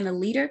educator and a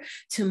leader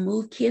to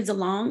move kids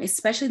along,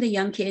 especially the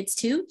young kids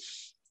too,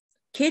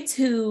 kids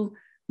who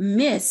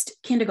missed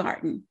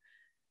kindergarten,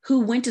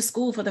 who went to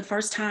school for the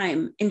first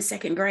time in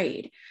 2nd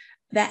grade.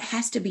 that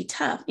has to be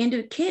tough.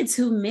 And kids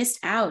who missed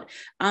out,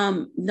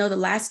 the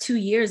last 2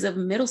 years of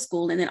middle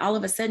school, and then all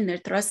of a sudden they're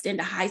thrust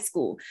into high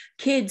school.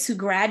 Kids who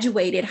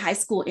graduated high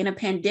school in a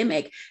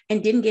pandemic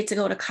and didn't get to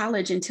go to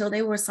college until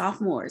they were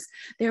sophomores.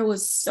 There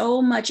was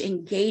so much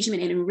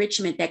engagement and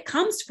enrichment that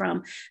comes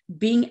from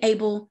being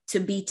able to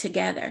be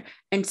together.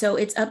 And so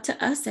it's up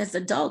to us as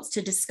adults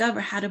to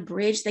discover how to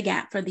bridge the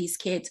gap for these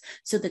kids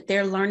so that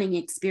their learning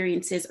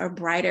experiences are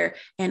brighter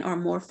and are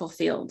more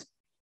fulfilled.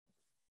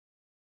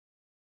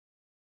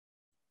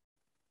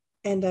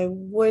 And I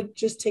would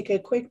just take a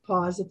quick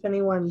pause. If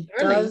anyone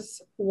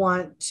does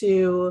want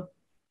to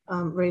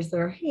raise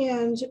their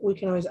hand, we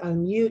can always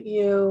unmute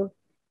you.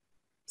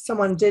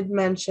 Someone did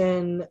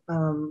mention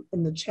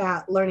in the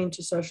chat, learning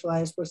to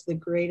socialize was the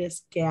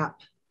greatest gap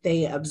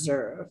they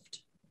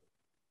observed.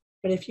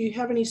 But if you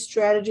have any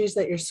strategies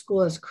that your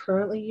school is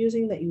currently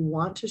using that you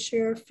want to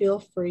share, feel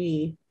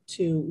free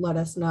to let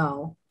us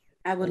know.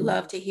 I would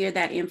love to hear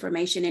that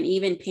information, and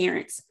even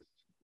parents.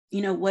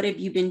 What have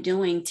you been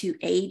doing to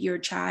aid your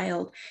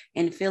child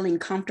in feeling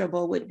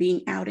comfortable with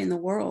being out in the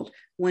world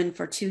when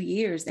for 2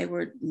 years they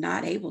were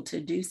not able to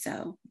do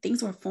so?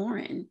 Things were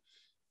foreign.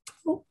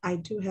 Oh, I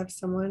do have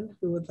someone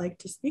who would like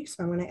to speak,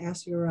 so I'm going to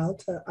ask Urel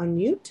to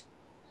unmute.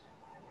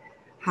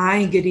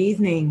 Hi, good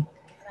evening.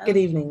 Hello. Good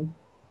evening.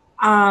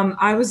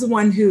 I was the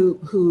one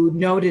who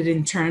noted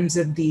in terms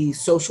of the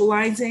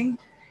socializing,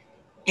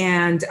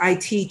 and I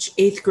teach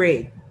 8th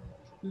grade.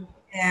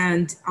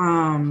 And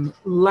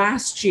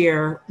last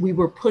year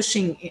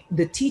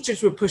the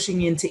teachers were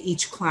pushing into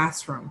each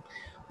classroom,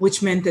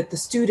 which meant that the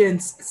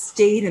students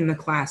stayed in the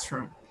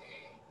classroom.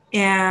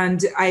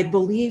 And I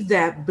believe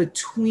that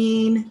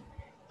between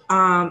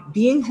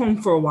being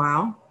home for a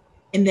while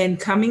and then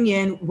coming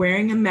in,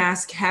 wearing a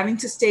mask, having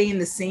to stay in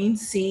the same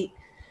seat,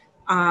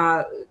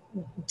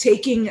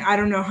 taking, I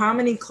don't know how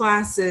many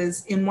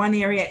classes in one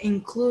area,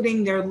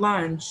 including their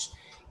lunch,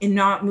 and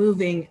not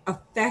moving,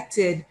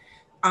 affected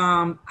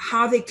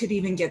how they could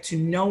even get to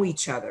know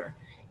each other.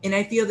 And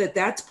I feel that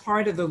that's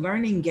part of the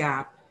learning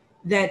gap,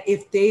 that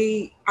if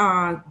they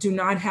do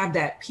not have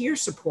that peer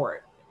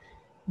support,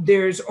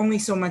 there's only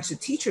so much the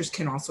teachers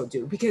can also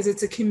do, because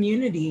it's a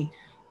community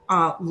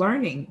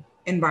learning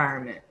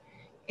environment.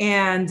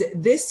 And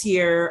this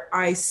year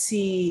I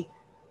see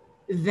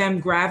them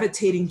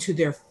gravitating to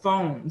their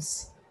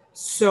phones.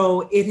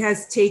 So it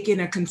has taken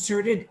a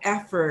concerted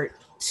effort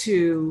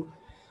to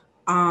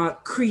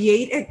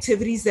create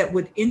activities that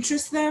would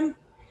interest them,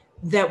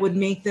 that would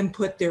make them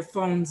put their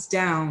phones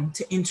down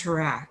to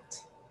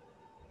interact.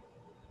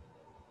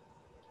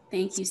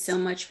 Thank you so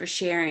much for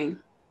sharing.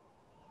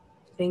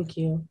 Thank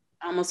you.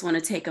 I almost want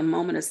to take a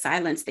moment of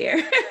silence there,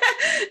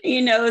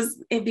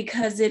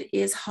 because it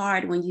is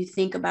hard when you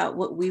think about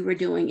what we were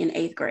doing in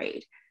 8th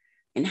grade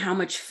and how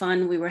much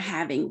fun we were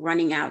having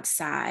running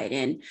outside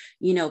and,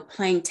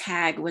 playing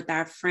tag with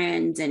our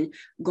friends and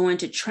going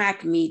to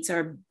track meets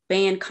or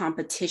band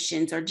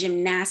competitions or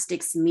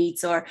gymnastics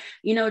meets, or,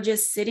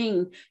 just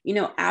sitting,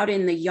 out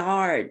in the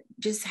yard,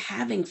 just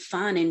having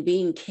fun and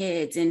being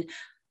kids. And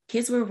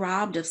kids were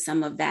robbed of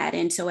some of that.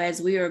 And so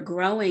as we are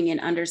growing and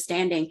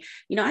understanding,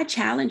 I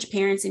challenge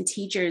parents and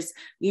teachers,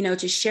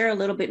 to share a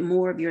little bit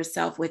more of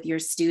yourself with your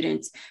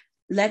students.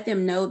 Let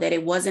them know that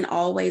it wasn't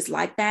always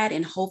like that.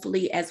 And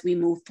hopefully as we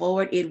move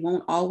forward, it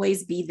won't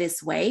always be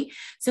this way,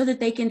 so that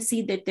they can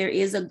see that there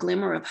is a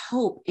glimmer of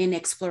hope in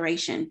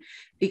exploration,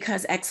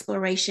 because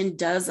exploration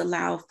does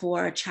allow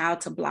for a child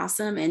to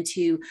blossom and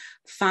to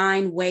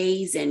find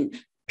ways and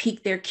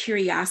pique their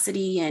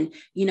curiosity and,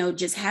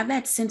 just have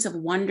that sense of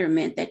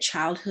wonderment that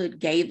childhood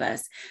gave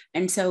us.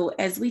 And so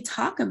as we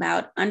talk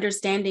about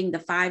understanding the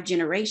 5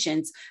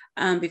 generations,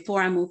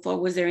 before I move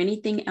forward, was there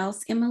anything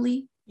else,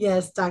 Emily?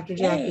 Yes, Dr.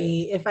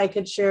 Jacquie, if I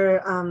could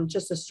share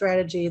just a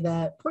strategy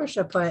that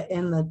Portia put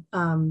in the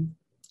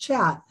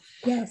chat.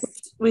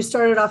 Yes. We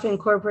started off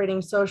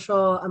incorporating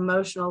social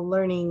emotional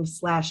learning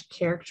 /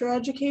 character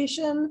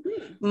education.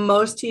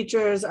 Most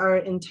teachers are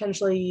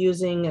intentionally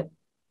using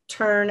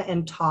turn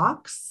and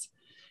talks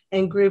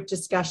and group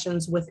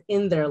discussions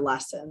within their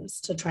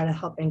lessons to try to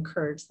help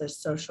encourage this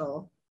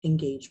social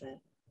engagement.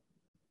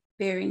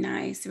 Very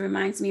nice. It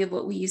reminds me of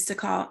what we used to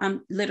call,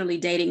 I'm literally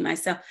dating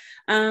myself.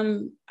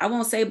 I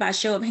won't say by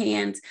show of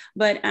hands,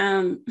 but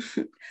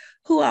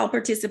who all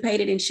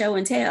participated in show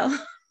and tell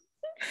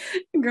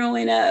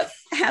growing up?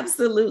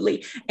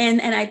 Absolutely.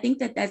 And I think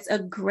that that's a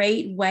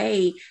great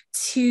way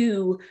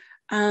to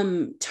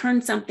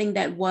turn something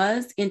that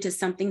was into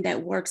something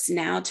that works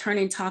now. Turn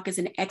and talk is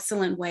an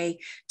excellent way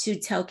to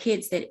tell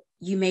kids that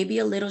you may be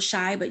a little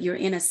shy, but you're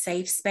in a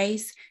safe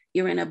space.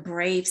 You're in a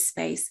brave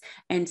space.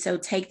 And so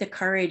take the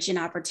courage and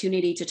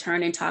opportunity to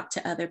turn and talk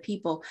to other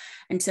people.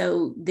 And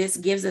so this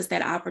gives us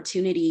that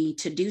opportunity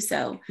to do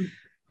so.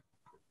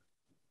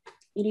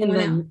 Anyone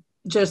else?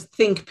 Just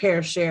think,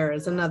 pair, share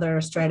is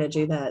another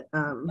strategy that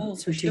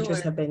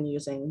teachers have been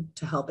using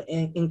to help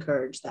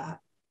encourage that.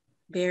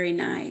 Very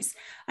nice.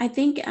 I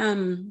think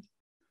I'm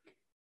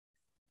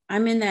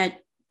in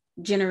that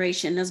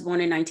generation. I was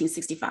born in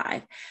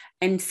 1965.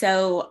 And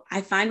so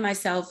I find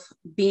myself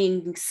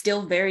being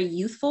still very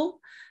youthful,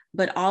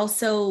 but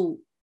also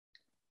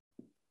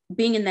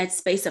being in that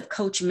space of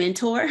coach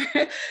mentor.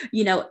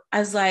 I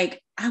was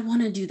like, I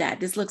want to do that.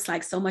 This looks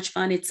like so much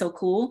fun. It's so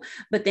cool.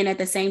 But then at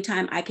the same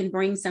time, I can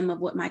bring some of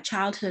what my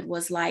childhood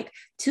was like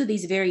to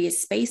these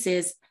various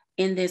spaces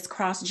in this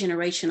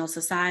cross-generational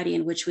society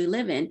in which we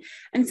live in.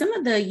 And some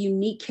of the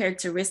unique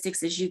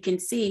characteristics, as you can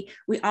see,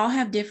 we all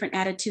have different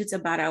attitudes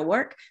about our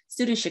work.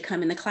 Students should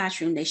come in the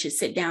classroom, they should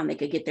sit down, they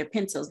could get their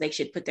pencils, they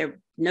should put their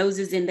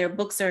noses in their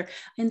books or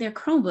in their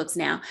Chromebooks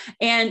now,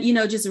 and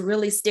just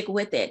really stick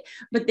with it.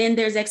 But then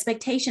there's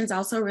expectations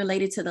also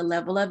related to the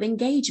level of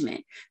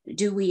engagement.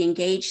 Do we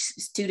engage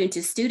student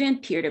to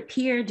student, peer to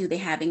peer? Do they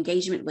have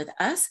engagement with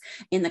us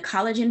in the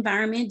college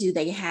environment? Do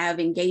they have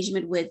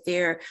engagement with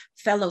their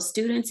fellow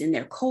students in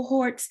their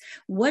cohorts?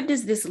 What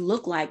does this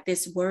look like,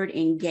 this word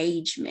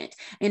engagement?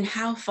 And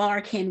how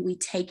far can we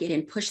take it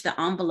and push the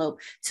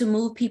envelope to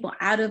move people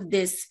out of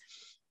this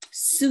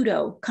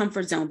pseudo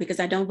comfort zone? Because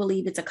I don't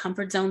believe it's a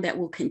comfort zone that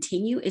will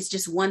continue. It's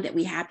just one that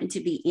we happen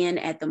to be in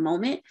at the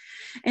moment.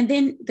 And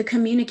then the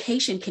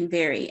communication can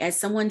vary. As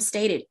someone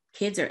stated,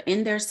 kids are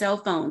in their cell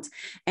phones,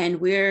 and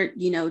we're,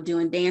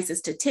 doing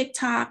dances to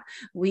TikTok.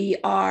 We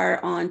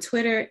are on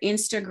Twitter,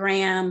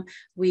 Instagram.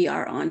 We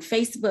are on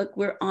Facebook.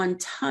 We're on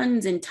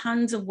tons and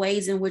tons of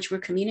ways in which we're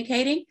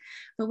communicating,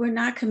 but we're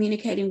not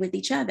communicating with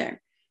each other.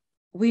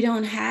 We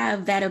don't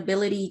have that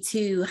ability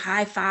to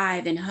high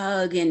five and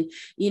hug and,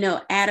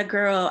 add a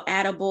girl,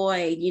 add a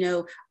boy,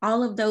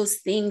 all of those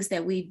things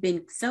that we've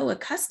been so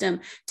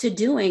accustomed to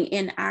doing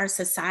in our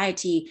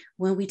society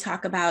when we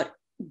talk about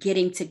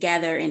getting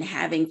together and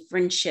having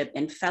friendship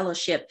and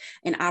fellowship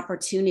and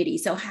opportunity.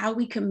 So how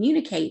we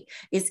communicate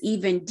is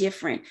even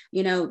different.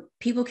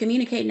 People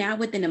communicate now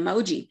with an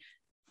emoji.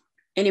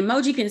 An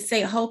emoji can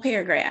say a whole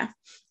paragraph,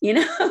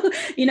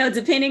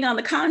 depending on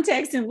the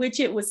context in which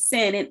it was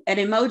sent. An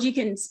emoji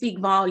can speak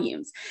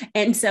volumes.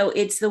 And so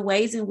it's the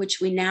ways in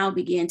which we now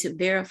begin to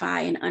verify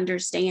and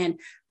understand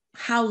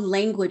how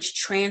language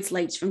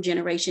translates from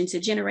generation to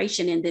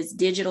generation in this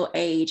digital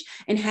age,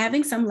 and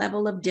having some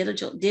level of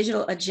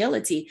digital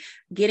agility.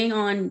 Getting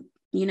on,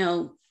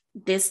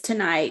 this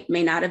tonight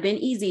may not have been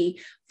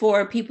easy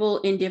for people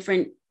in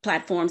different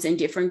platforms and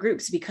different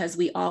groups, because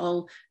we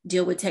all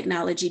deal with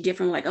technology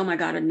different. Like, oh my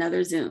God,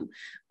 another Zoom.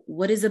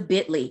 What is a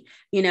bit.ly?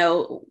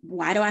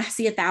 Why do I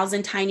see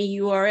 1,000 tiny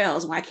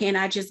URLs? Why can't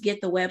I just get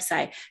the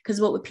website?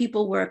 Because what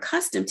people were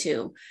accustomed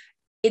to,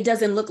 it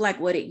doesn't look like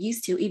what it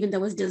used to, even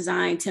though it's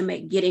designed to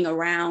make getting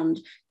around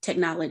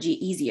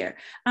technology easier.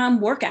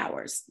 Work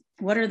hours.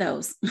 What are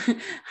those?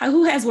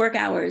 Who has work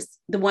hours?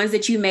 The ones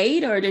that you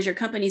made, or does your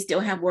company still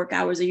have work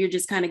hours, or you're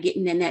just kind of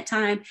getting in that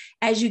time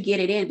as you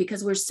get it in?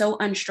 Because we're so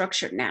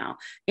unstructured now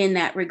in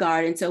that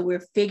regard. And so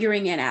we're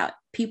figuring it out.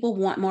 People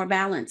want more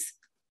balance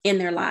in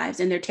their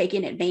lives, and they're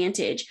taking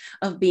advantage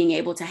of being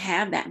able to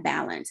have that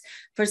balance.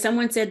 For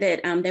someone said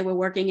that they were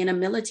working in a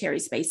military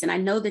space, and I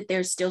know that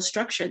there's still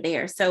structure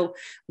there. So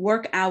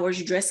work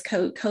hours, dress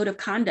code, code of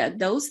conduct,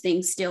 those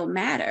things still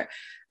matter.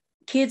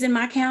 Kids in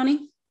my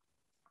county,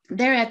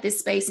 they're at this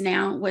space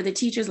now where the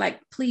teacher's like,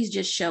 please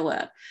just show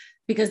up,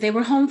 because they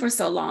were home for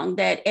so long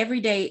that every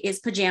day is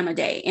pajama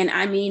day. And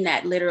I mean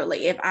that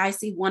literally. If I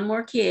see one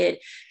more kid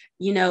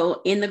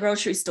in the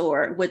grocery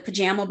store with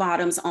pajama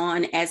bottoms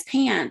on as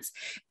pants,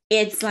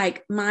 it's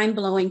like mind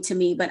blowing to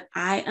me. But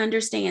I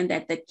understand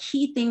that the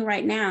key thing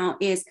right now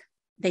is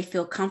they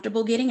feel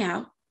comfortable getting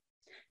out.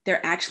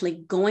 They're actually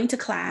going to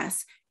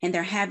class, and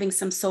they're having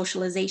some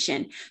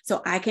socialization.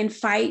 So I can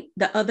fight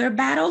the other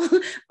battle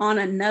on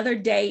another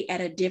day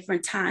at a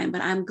different time.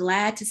 But I'm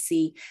glad to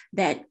see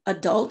that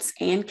adults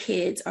and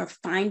kids are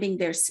finding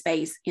their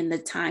space in the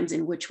times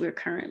in which we're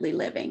currently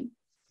living.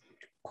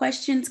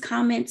 Questions,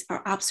 comments,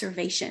 or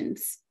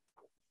observations?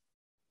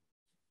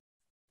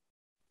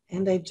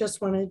 And I just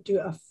want to do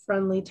a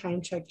friendly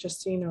time check,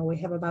 just so you know, we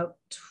have about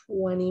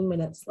 20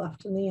 minutes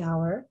left in the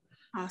hour.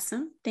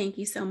 Awesome. Thank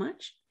you so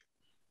much.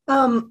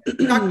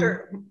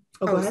 Dr.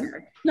 Go ahead.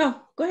 Sorry.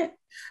 No, go ahead.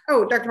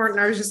 Oh, Dr. Martin,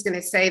 I was just going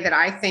to say that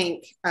I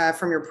think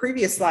from your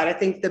previous slide, I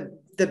think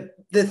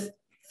the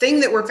thing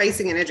that we're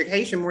facing in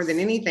education more than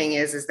anything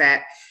is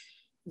that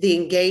the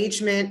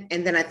engagement,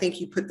 and then I think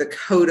you put the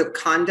code of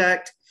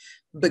conduct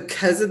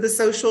because of the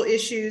social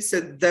issues.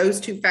 So those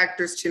two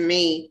factors to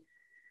me,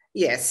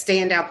 yes,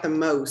 stand out the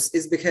most,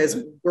 is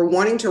because we're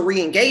wanting to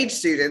re-engage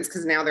students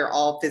because now they're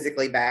all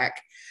physically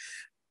back,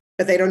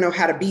 but they don't know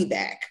how to be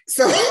back.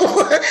 So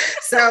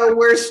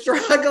we're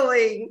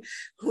struggling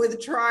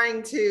with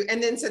trying to,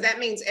 and then so that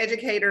means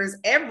educators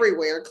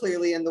everywhere,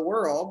 clearly in the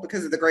world,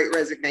 because of the Great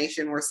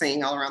Resignation we're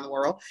seeing all around the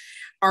world,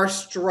 are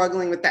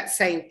struggling with that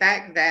same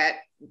fact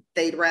that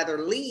they'd rather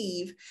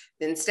leave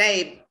than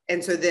stay.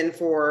 And so then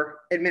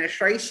for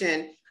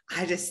administration,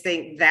 I just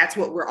think that's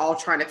what we're all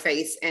trying to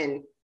face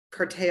and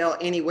curtail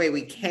any way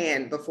we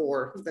can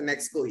before the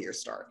next school year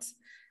starts.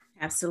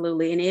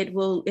 Absolutely. And it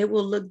will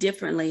look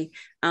differently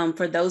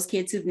for those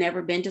kids who've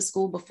never been to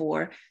school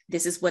before.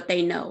 This is what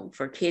they know.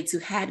 For kids who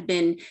had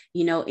been,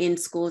 in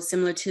school,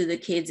 similar to the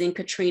kids in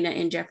Katrina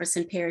in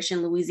Jefferson Parish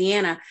in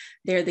Louisiana,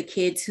 they're the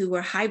kids who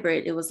were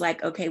hybrid. It was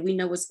like, okay, we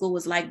know what school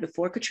was like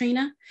before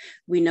Katrina.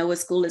 We know what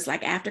school is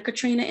like after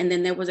Katrina. And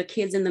then there was a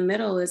kids in the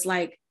middle. It's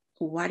like,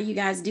 why do you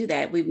guys do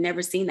that? We've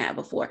never seen that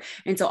before.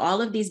 And so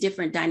all of these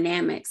different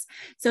dynamics.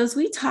 So as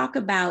we talk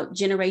about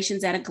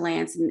generations at a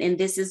glance, and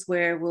this is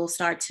where we'll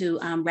start to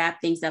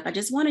wrap things up, I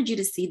just wanted you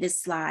to see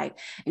this slide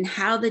and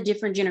how the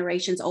different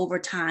generations over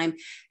time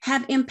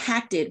have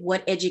impacted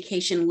what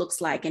education looks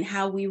like and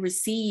how we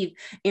receive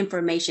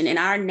information. And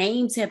our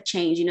names have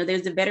changed.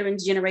 There's the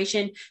veterans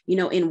generation,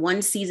 in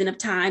one season of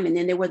time, and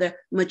then there were the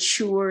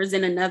matures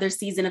in another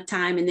season of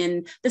time, and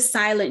then the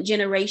silent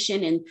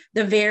generation and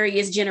the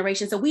various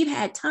generations. So we've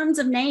had tons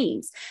of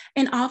names,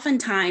 and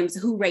oftentimes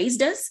who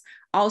raised us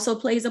also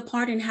plays a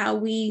part in how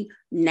we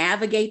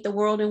navigate the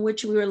world in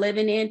which we were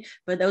living in.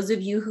 For those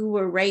of you who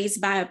were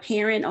raised by a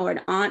parent or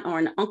an aunt or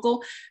an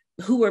uncle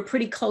who were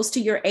pretty close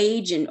to your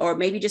age or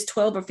maybe just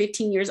 12 or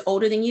 15 years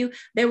older than you,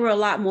 they were a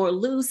lot more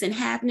loose and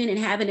happening and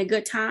having a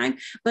good time.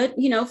 But,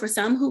 for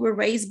some who were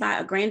raised by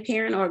a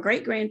grandparent or a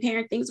great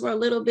grandparent, things were a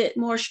little bit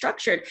more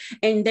structured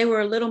and they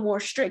were a little more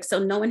strict. So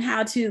knowing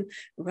how to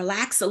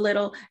relax a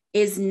little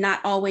is not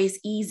always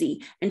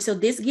easy. And so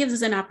this gives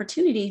us an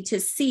opportunity to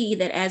see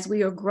that as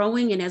we are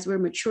growing and as we're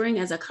maturing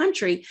as a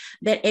country,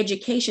 that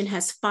education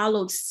has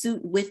followed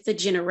suit with the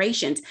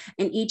generations.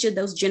 And each of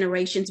those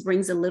generations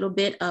brings a little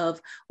bit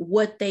of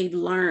what they've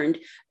learned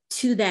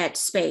to that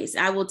space.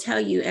 I will tell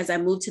you, as I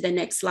move to the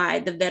next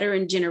slide, the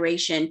veteran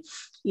generation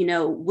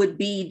would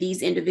be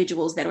these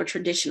individuals that are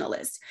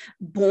traditionalists,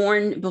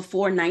 born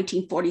before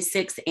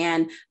 1946.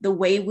 And the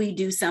way we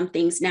do some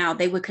things now,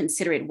 they would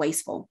consider it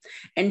wasteful.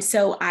 And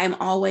so I'm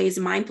always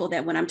mindful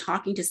that when I'm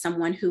talking to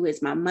someone who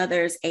is my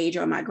mother's age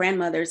or my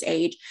grandmother's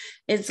age,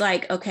 it's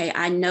like, okay,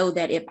 I know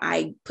that if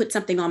I put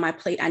something on my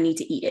plate, I need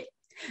to eat it.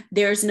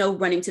 There's no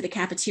running to the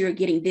cafeteria,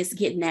 getting this,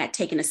 getting that,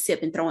 taking a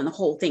sip and throwing the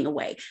whole thing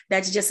away.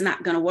 That's just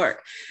not going to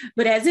work.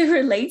 But as it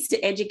relates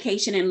to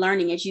education and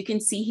learning, as you can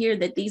see here,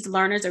 that these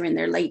learners are in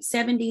their late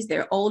 70s,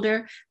 they're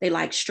older, they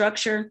like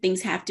structure,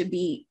 things have to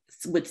be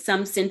with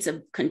some sense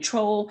of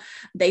control.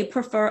 They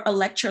prefer a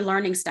lecture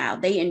learning style.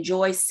 They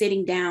enjoy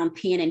sitting down,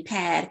 pen and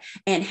pad,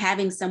 and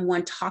having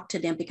someone talk to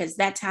them because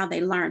that's how they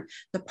learn.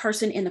 The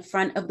person in the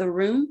front of the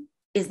room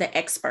is the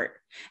expert.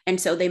 And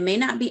so they may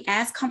not be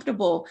as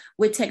comfortable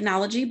with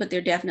technology, but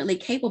they're definitely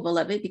capable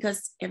of it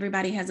because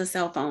everybody has a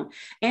cell phone.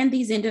 And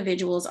these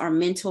individuals are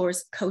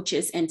mentors,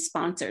 coaches, and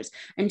sponsors.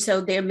 And so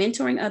they're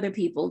mentoring other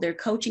people, they're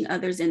coaching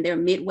others in their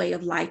midway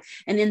of life,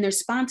 and then they're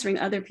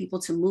sponsoring other people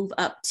to move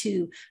up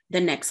to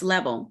the next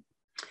level.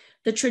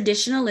 The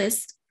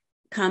traditionalist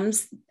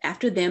comes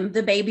after them,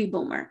 the baby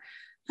boomer.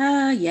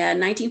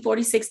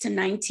 1946 to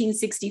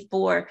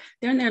 1964.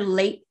 They're in their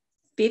late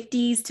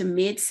 50s to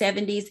mid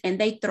 70s, and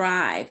they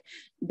thrive.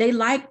 They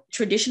like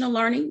traditional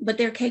learning, but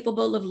they're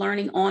capable of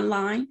learning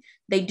online.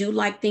 They do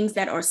like things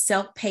that are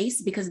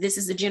self-paced because this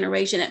is a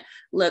generation that,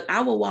 look,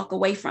 I will walk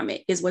away from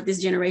it, is what this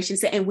generation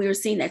said. And we're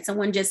seeing that.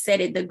 Someone just said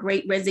it, the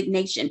great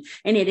resignation,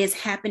 and it is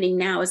happening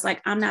now. It's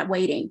like, I'm not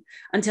waiting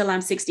until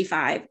I'm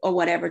 65 or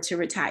whatever to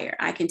retire.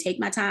 I can take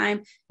my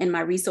time and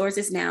my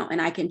resources now,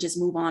 and I can just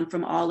move on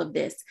from all of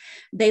this.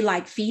 They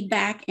like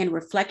feedback and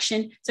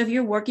reflection. So if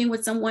you're working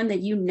with someone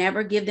that you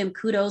never give them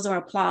kudos or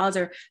applause,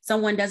 or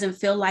someone doesn't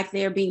feel like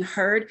they're being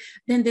heard,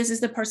 then this is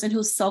the person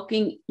who's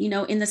sulking,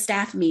 in the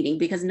staff meeting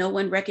because no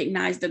one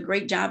recognized the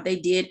great job they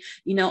did,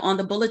 on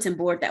the bulletin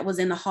board that was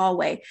in the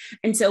hallway.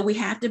 And so we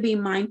have to be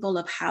mindful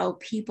of how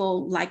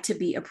people like to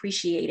be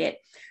appreciated.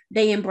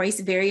 They embrace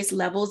various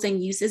levels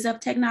and uses of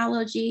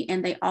technology,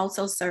 and they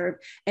also serve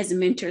as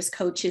mentors,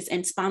 coaches,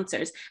 and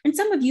sponsors. And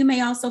some of you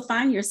may also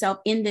find yourself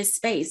in this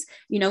space.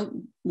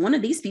 One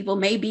of these people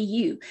may be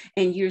you,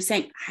 and you're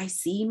saying, I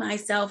see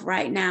myself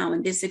right now.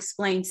 And this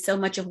explains so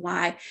much of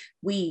why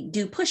we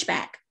do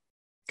pushback.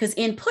 Because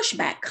in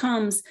pushback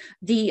comes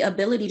the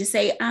ability to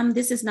say,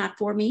 this is not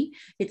for me.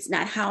 It's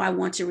not how I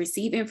want to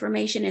receive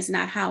information. It's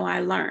not how I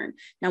learn.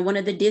 Now, one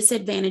of the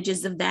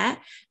disadvantages of that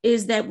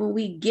is that when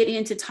we get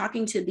into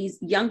talking to these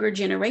younger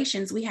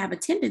generations, we have a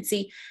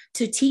tendency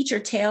to teach or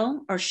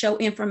tell or show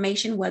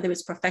information, whether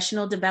it's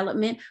professional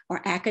development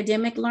or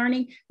academic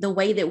learning, the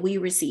way that we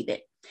receive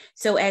it.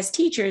 So as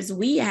teachers,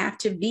 we have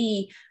to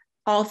be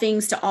all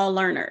things to all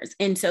learners.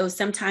 And so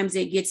sometimes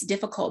it gets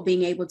difficult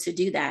being able to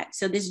do that.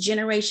 So this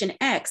Generation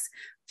X,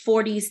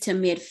 40s to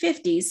mid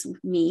 50s,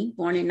 me,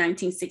 born in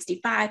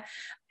 1965,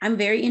 I'm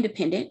very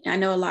independent. I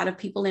know a lot of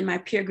people in my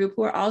peer group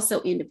who are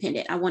also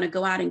independent. I want to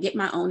go out and get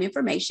my own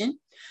information.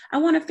 I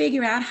want to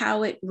figure out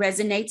how it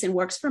resonates and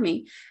works for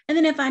me. And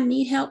then if I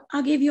need help,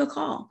 I'll give you a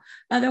call.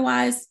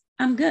 Otherwise,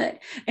 I'm good.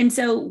 And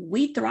so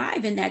we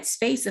thrive in that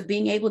space of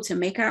being able to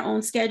make our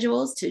own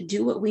schedules, to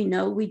do what we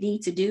know we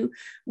need to do.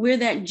 We're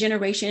that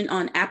generation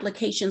on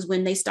applications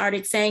when they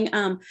started saying,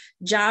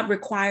 job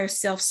requires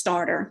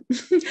self-starter.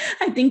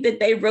 I think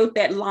that they wrote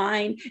that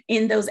line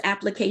in those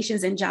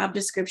applications and job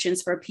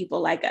descriptions for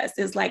people like us.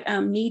 It's like,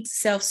 needs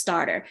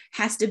self-starter,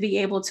 has to be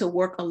able to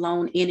work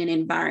alone in an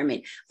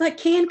environment, but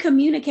can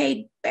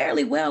communicate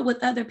fairly well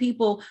with other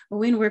people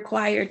when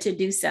required to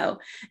do so.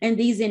 And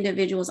these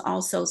individuals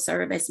also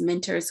serve as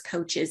mentors,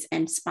 coaches,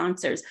 and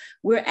sponsors.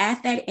 We're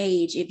at that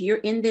age. If you're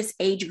in this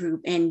age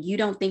group and you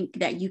don't think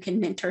that you can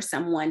mentor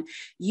someone,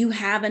 you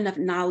have enough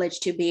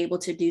knowledge to be able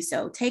to do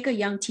so. Take a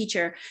young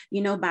teacher,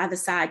 by the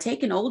side,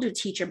 take an older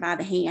teacher by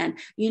the hand,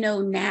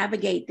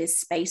 navigate this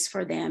space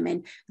for them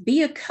and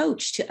be a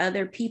coach to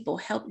other people.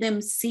 Help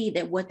them see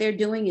that what they're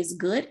doing is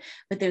good,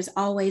 but there's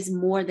always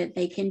more that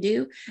they can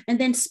do. And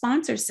then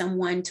sponsor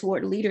someone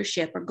toward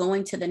leadership or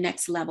going to the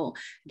next level,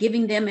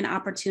 giving them an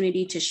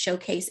opportunity to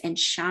showcase and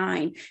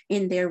shine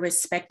in their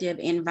respective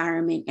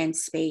environment and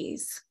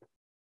space.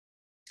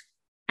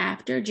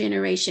 After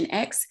Generation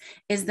X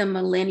is the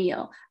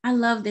millennial. I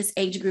love this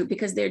age group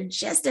because they're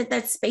just at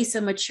that space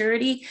of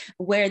maturity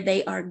where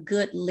they are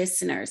good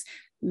listeners.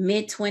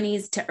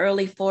 Mid-20s to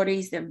early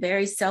 40s, they're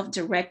very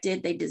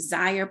self-directed. They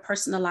desire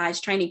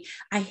personalized training.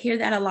 I hear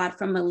that a lot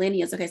from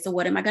millennials. Okay, so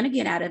what am I going to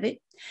get out of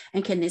it?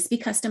 And can this be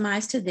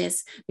customized to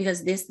this?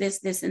 Because this,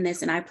 and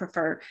this, and I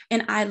prefer.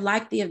 And I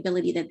like the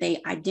ability that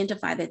they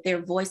identify that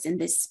their voice in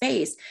this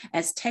space,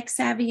 as tech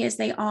savvy as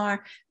they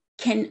are,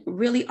 can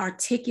really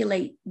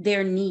articulate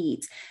their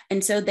needs.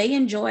 And so they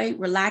enjoy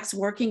relaxed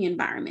working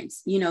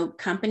environments.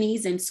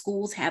 Companies and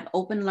schools have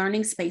open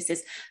learning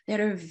spaces that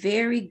are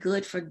very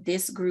good for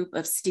this group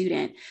of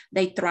student.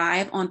 They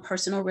thrive on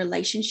personal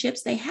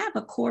relationships. They have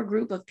a core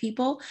group of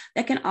people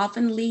that can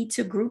often lead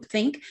to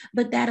groupthink,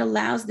 but that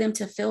allows them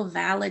to feel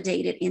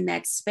validated in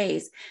that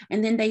space.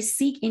 And then they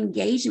seek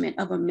engagement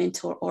of a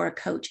mentor or a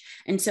coach.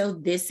 And so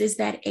this is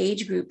that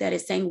age group that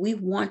is saying, we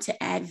want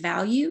to add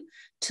value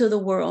to the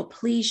world.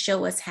 Please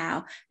show us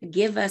how.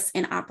 Give us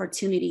an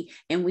opportunity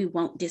and we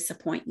won't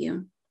disappoint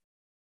you.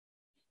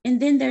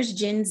 And then there's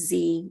Gen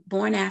Z,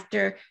 born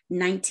after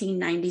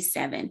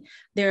 1997.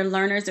 Their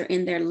learners are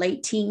in their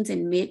late teens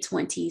and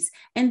mid-20s,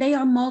 and they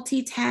are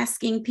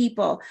multitasking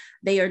people.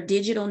 They are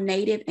digital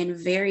native and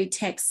very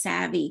tech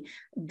savvy,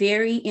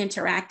 very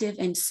interactive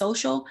and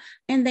social,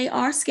 and they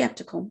are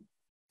skeptical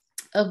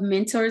of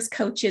mentors,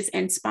 coaches,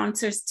 and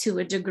sponsors to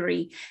a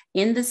degree,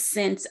 in the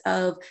sense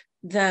of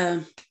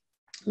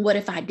what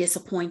if I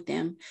disappoint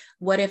them?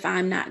 What if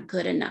I'm not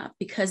good enough?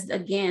 Because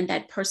again,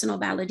 that personal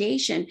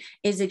validation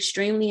is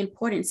extremely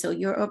important. So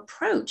your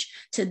approach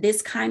to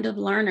this kind of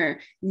learner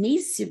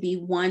needs to be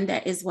one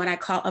that is what I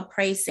call a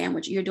praise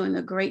sandwich. You're doing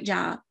a great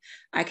job.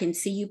 I can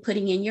see you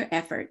putting in your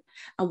effort.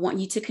 I want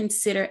you to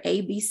consider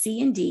A, B,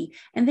 C, and D.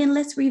 And then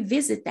let's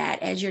revisit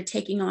that as you're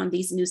taking on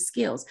these new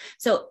skills.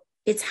 So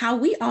it's how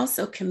we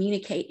also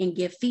communicate and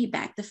give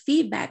feedback. The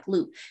feedback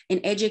loop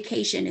in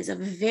education is a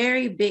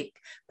very big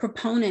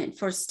proponent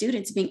for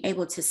students being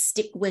able to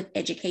stick with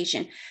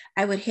education.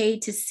 I would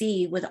hate to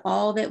see, with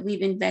all that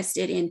we've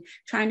invested in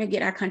trying to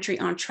get our country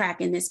on track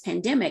in this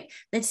pandemic,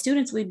 that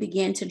students would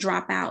begin to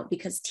drop out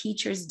because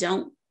teachers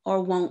don't or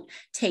won't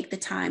take the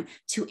time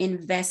to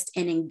invest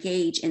and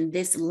engage in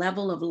this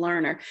level of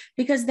learner,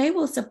 because they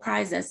will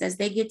surprise us as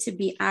they get to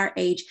be our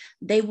age.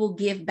 They will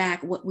give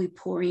back what we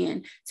pour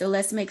in. So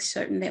let's make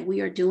certain that we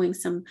are doing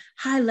some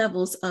high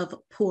levels of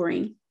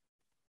pouring.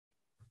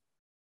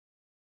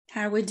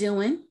 How are we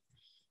doing?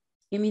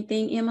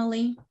 Anything,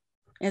 Emily?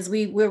 As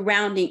we're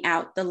rounding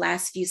out the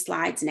last few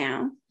slides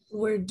now.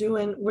 We're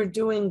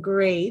doing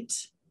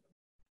great.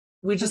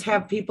 We just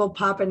have people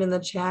popping in the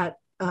chat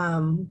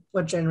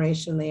what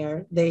generation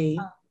they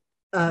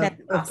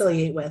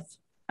affiliate with.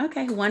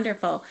 Okay,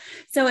 wonderful.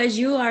 So as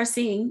you are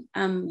seeing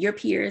your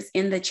peers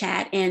in the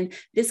chat, and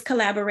this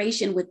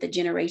collaboration with the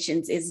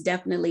generations is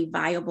definitely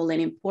viable and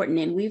important.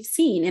 And we've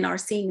seen and are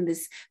seeing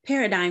this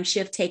paradigm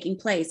shift taking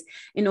place.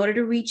 In order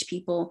to reach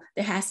people,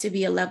 there has to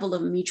be a level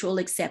of mutual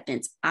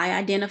acceptance. I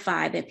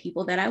identify that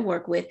people that I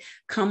work with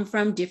come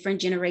from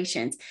different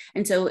generations.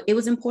 And so it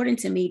was important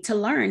to me to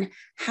learn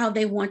how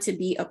they want to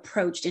be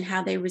approached and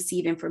how they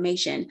receive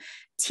information.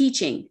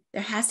 Teaching,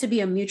 there has to be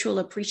a mutual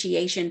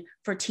appreciation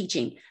for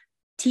teaching.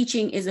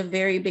 Teaching is a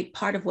very big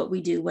part of what we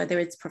do, whether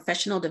it's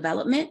professional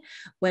development,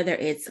 whether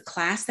it's a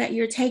class that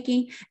you're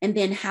taking, and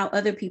then how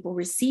other people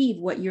receive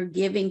what you're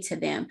giving to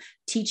them.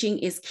 Teaching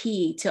is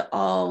key to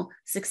all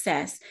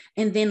success.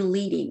 And then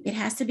leading, it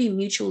has to be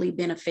mutually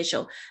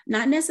beneficial,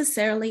 not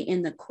necessarily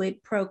in the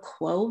quid pro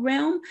quo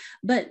realm,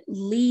 but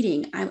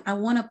leading. I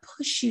want to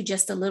push you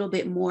just a little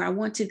bit more. I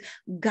want to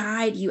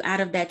guide you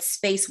out of that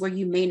space where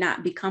you may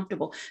not be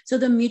comfortable. So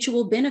the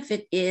mutual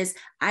benefit is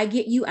I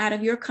get you out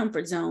of your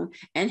comfort zone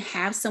and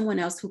have someone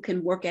else who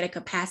can work at a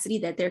capacity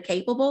that they're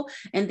capable.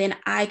 And then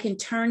I can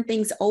turn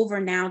things over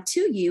now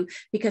to you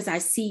because I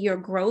see your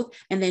growth,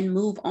 and then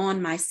move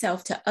on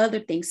myself to other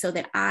things so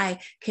that I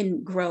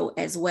can grow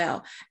as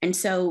well. And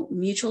so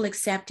mutual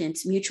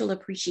acceptance, mutual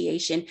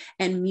appreciation,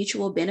 and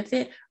mutual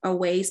benefit are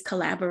ways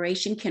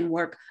collaboration can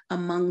work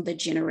among the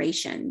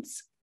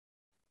generations.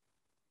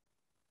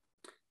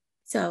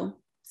 So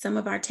some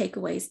of our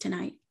takeaways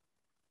tonight.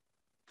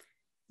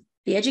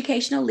 The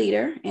educational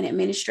leader and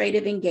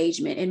administrative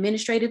engagement.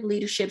 Administrative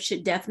leadership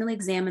should definitely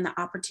examine the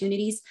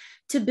opportunities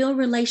to build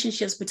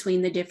relationships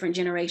between the different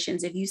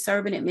generations. If you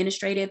serve an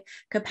administrative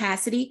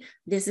capacity,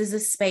 this is a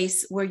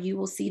space where you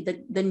will see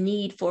the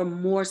need for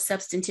more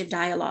substantive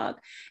dialogue.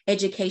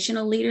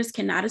 Educational leaders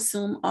cannot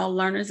assume all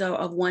learners are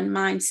of one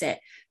mindset.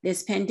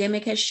 This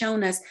pandemic has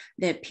shown us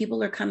that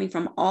people are coming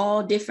from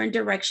all different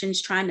directions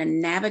trying to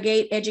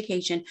navigate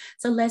education.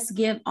 So let's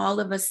give all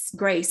of us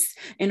grace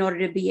in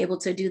order to be able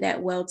to do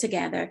that well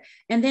together.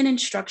 And then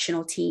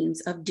instructional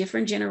teams of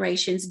different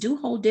generations do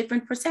hold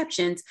different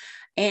perceptions,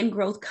 and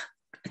growth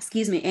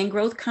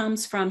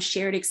comes from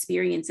shared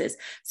experiences.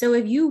 So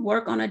if you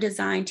work on a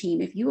design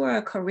team, if you are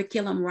a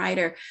curriculum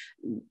writer,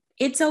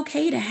 it's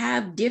okay to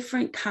have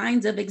different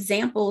kinds of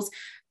examples.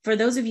 For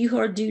those of you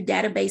who do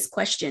database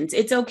questions,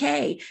 it's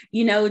okay,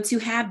 to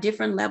have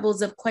different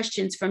levels of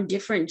questions from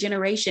different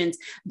generations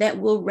that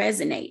will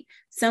resonate.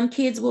 Some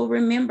kids will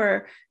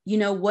remember,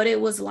 what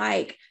it was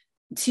like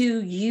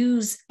to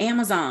use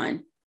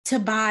Amazon to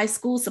buy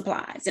school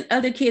supplies, and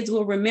other kids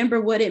will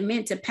remember what it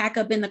meant to pack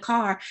up in the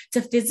car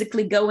to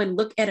physically go and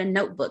look at a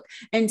notebook.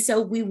 And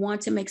so we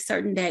want to make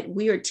certain that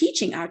we are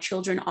teaching our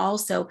children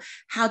also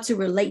how to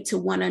relate to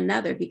one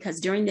another,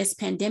 because during this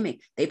pandemic,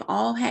 they've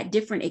all had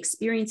different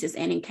experiences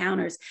and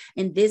encounters.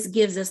 And this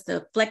gives us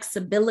the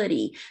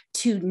flexibility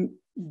to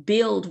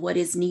build what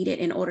is needed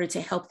in order to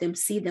help them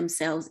see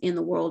themselves in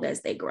the world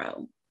as they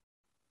grow.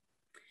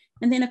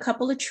 And then a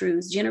couple of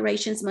truths.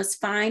 Generations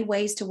must find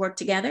ways to work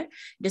together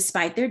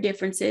despite their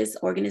differences.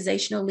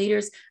 Organizational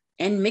leaders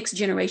and mixed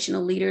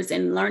generational leaders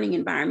in learning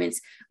environments,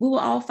 we will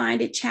all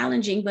find it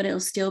challenging, but it'll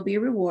still be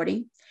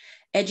rewarding.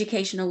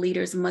 Educational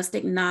leaders must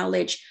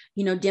acknowledge,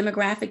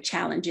 demographic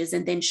challenges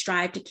and then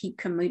strive to keep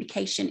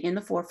communication in the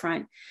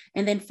forefront.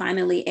 And then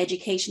finally,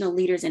 educational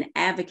leaders and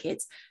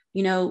advocates,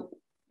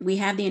 we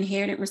have the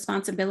inherent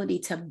responsibility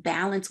to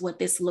balance what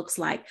this looks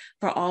like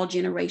for all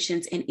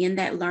generations, and in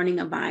that learning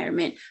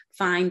environment,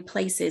 find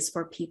places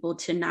for people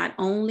to not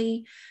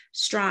only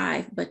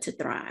strive, but to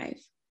thrive.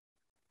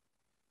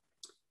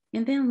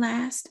 And then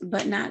last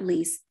but not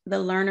least, the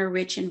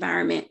learner-rich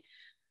environment.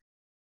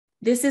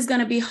 This is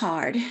going to be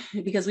hard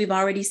because we've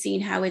already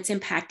seen how it's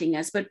impacting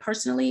us, but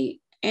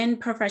personally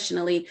and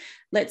professionally,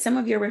 let some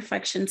of your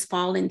reflections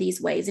fall in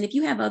these ways. And if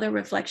you have other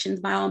reflections,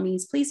 by all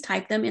means, please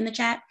type them in the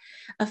chat.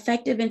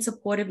 Effective and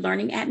supportive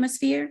learning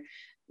atmosphere.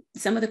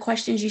 Some of the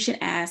questions you should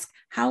ask: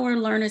 how are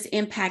learners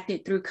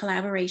impacted through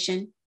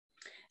collaboration?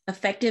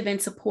 Effective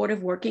and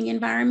supportive working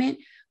environment.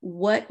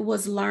 What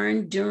was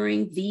learned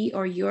during the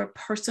or your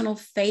personal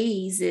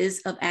phases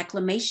of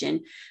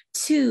acclimation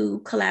to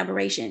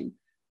collaboration?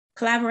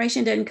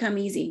 Collaboration doesn't come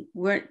easy.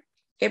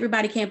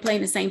 Everybody can't play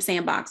in the same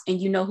sandbox, and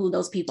you know who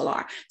those people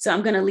are. So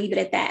I'm going to leave it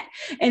at that.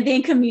 And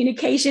then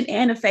communication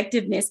and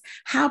effectiveness.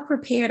 How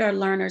prepared are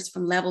learners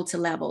from level to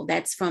level?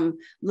 That's from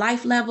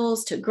life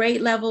levels to grade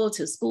level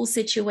to school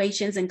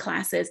situations and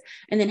classes.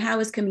 And then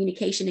how is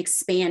communication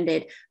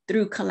expanded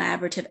through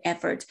collaborative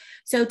efforts?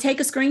 So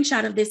take a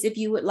screenshot of this if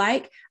you would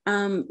like.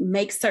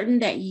 Make certain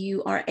that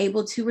you are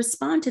able to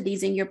respond to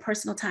these in your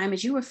personal time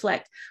as you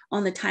reflect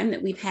on the time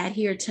that we've had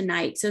here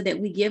tonight, so that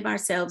we give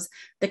ourselves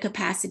the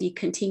capacity to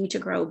continue to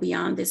grow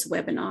beyond this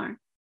webinar.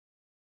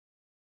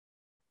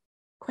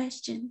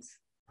 Questions?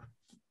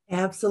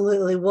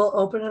 Absolutely. We'll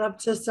open it up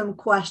to some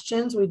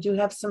questions. We do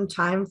have some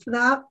time for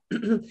that.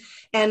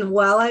 And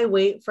while I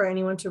wait for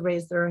anyone to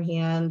raise their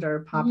hand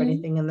or pop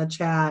anything in the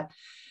chat,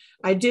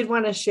 I did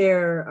want to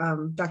share,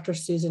 Dr.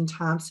 Susan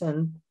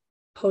Thompson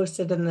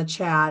posted in the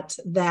chat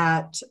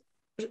that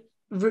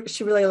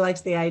she really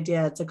likes the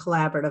idea it's a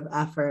collaborative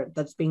effort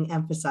that's being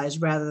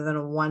emphasized rather than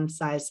a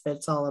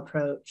one-size-fits-all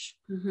approach.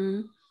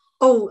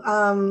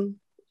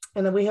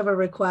 And then we have a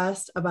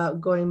request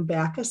about going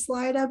back a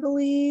slide, I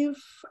believe.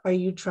 Are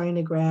you trying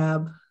to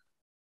grab?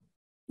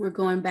 We're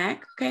going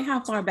back. Okay, how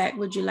far back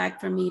would you like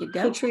for me to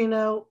go?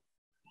 Katrina,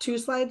 2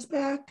 slides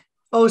back.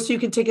 Oh, so you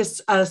can take a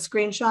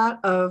screenshot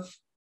of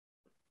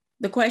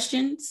the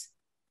questions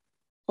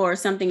or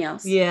something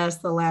else? Yes,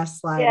 the last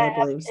slide, I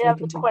believe. So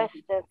we can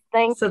questions.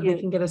 Thank you. So they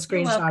can get a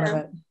screenshot of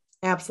it.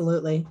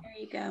 Absolutely. There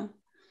you go.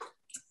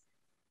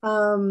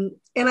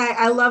 And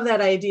I love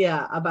that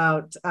idea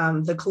about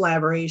the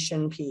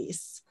collaboration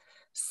piece.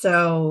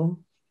 So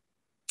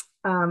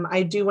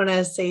I do want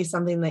to say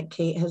something that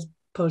Kate has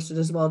posted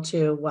as well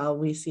too, while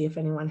we see if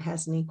anyone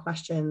has any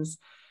questions.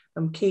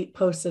 Kate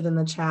posted in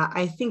the chat,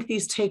 I think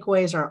these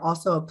takeaways are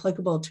also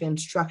applicable to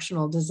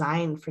instructional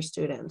design for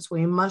students.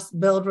 We must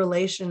build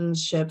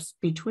relationships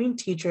between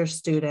teacher,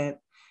 student,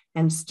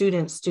 and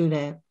student,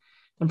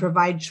 and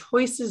provide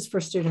choices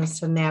for students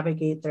to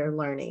navigate their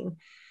learning.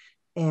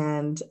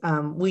 And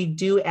we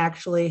do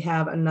actually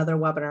have another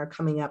webinar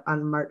coming up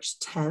on March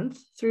 10th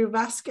through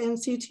VESC and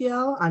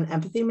CTL on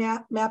empathy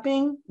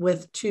mapping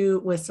with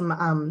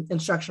some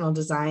instructional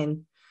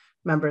design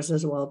members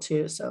as well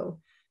too. So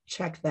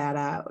check that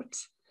out.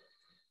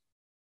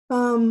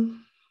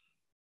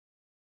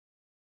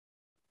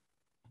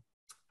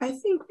 I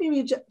think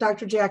maybe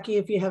Dr. Jacquie,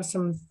 if you have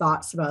some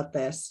thoughts about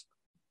this,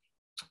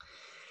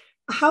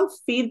 how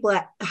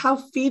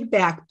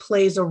feedback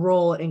plays a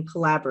role in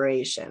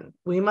collaboration.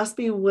 We must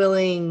be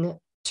willing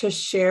to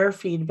share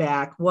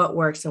feedback, what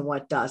works and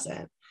what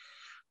doesn't.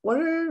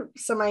 What are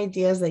some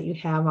ideas that you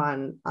have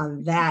on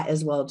that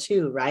as well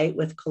too, right,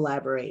 with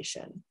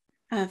collaboration?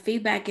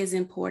 Feedback is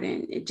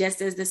important.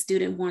 Just as the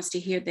student wants to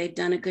hear they've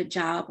done a good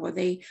job, or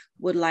they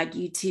would like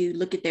you to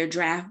look at their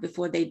draft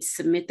before they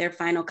submit their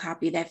final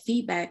copy, that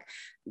feedback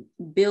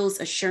builds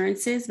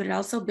assurances, but it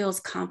also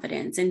builds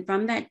confidence. And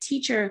from that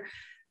teacher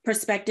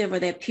perspective or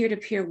that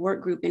peer-to-peer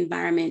work group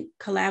environment,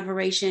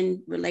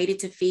 collaboration related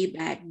to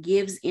feedback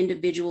gives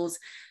individuals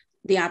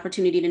the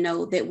opportunity to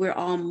know that we're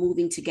all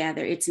moving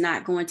together. It's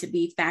not going to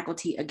be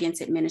faculty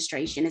against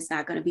administration. It's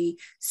not going to be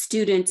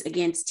students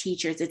against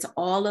teachers. It's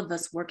all of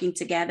us working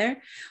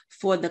together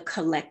for the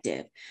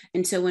collective.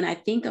 And so when I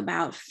think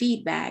about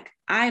feedback,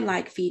 I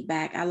like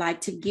feedback. I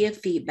like to give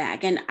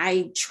feedback. And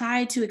I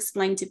try to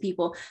explain to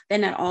people that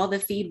not all the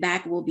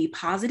feedback will be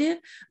positive,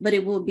 but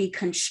it will be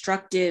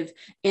constructive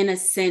in a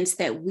sense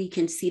that we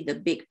can see the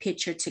big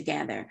picture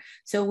together.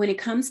 So when it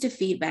comes to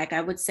feedback,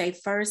 I would say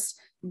first,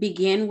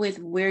 begin with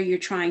where you're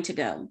trying to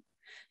go.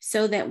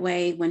 So that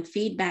way, when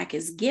feedback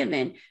is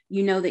given,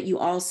 you know that you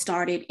all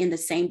started in the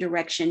same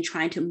direction,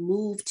 trying to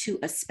move to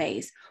a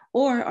space.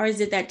 Or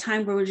is it that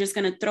time where we're just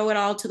going to throw it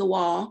all to the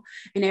wall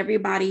and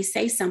everybody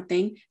say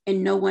something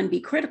and no one be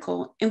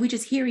critical and we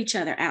just hear each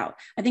other out?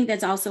 I think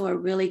that's also a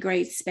really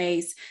great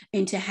space,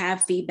 and to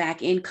have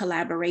feedback in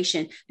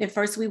collaboration. That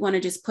first, we want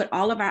to just put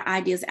all of our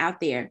ideas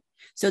out there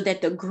so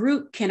that the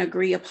group can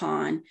agree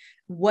upon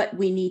what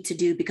we need to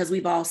do, because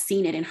we've all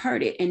seen it and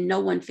heard it, and no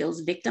one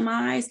feels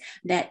victimized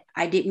that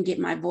I didn't get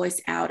my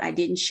voice out, I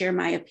didn't share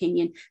my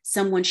opinion,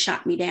 someone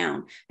shot me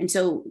down. And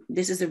so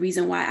this is the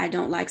reason why I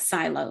don't like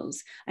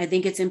silos. I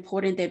think it's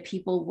important that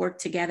people work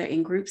together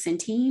in groups and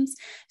teams,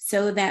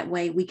 so that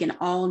way we can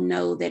all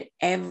know that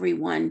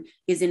everyone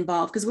is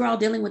involved, because we're all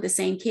dealing with the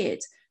same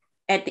kids.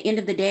 At the end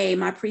of the day,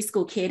 my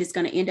preschool kid is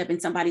going to end up in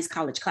somebody's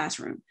college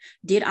classroom.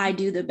 Did I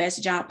do the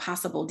best job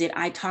possible? Did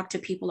I talk to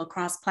people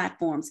across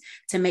platforms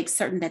to make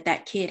certain that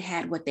that kid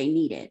had what they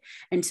needed?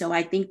 And so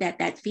I think that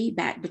that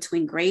feedback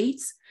between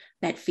grades,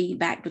 that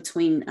feedback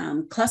between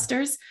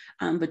clusters,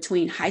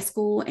 between high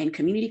school and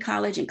community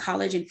college and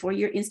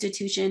four-year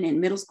institution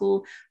and middle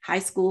school, high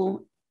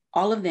school,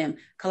 all of them,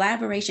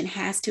 collaboration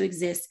has to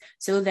exist,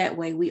 so that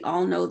way we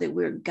all know that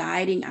we're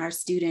guiding our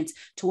students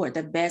toward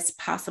the best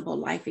possible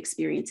life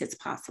experiences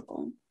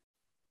possible.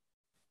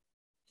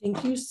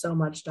 Thank you so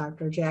much,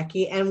 Dr.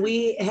 Jacquie. And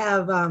we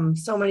have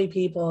so many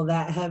people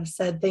that have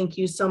said thank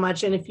you so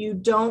much. And if you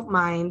don't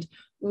mind,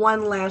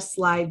 one last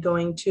slide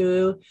going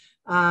to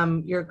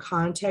your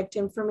contact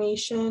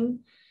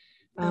information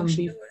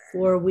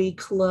before we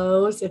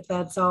close, if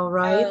that's all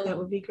right, that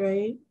would be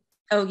great.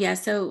 Oh, yeah.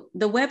 So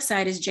the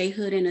website is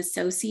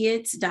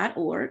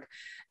jhoodandassociates.org,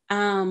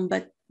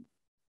 but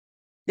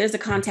there's a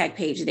contact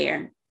page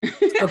there.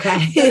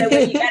 Okay. So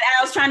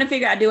I was trying to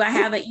figure out, do I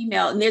have an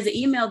email? And there's an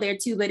email there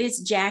too, but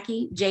it's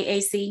Jacquie,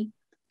 JACQUIE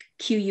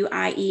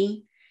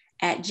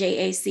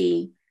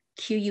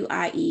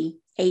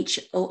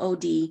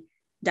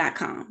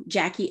 @JACQUIEHOOD.com,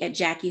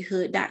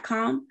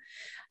 Jacquie@JacquieHood.com.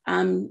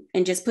 And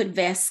just put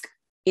VESC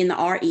in the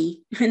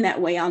RE, and that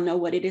way I'll know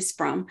what it is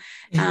from.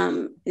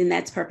 And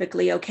that's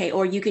perfectly okay.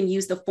 Or you can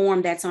use the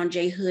form that's on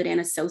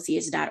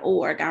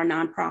jhoodandassociates.org, our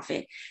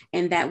nonprofit.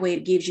 And that way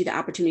it gives you the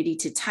opportunity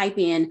to type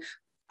in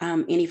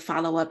any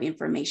follow-up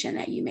information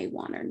that you may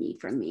want or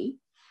need from me.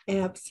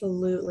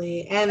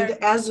 Absolutely. And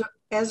as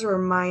a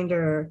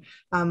reminder,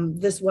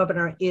 this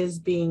webinar is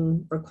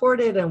being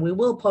recorded, and we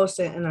will post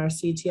it in our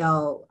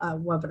CTL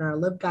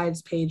webinar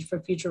LibGuides page for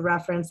future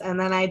reference. And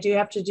then I do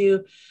have to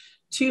do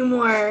two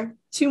more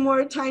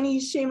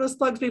tiny shameless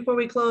plugs before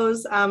we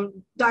close.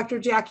 Dr.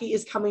 Jacquie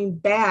is coming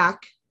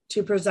back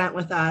to present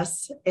with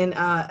us in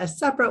a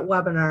separate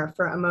webinar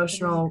for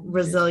emotional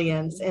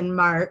resilience in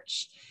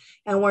March.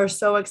 And we're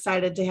so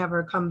excited to have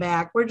her come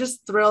back. We're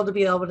just thrilled to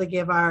be able to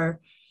give our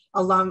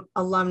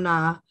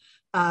alumni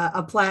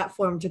a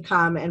platform to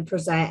come and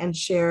present and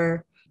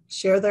share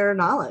their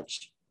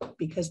knowledge,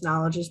 because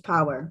knowledge is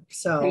power.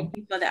 So thank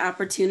you for the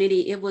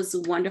opportunity. It was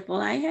wonderful.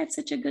 I had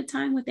such a good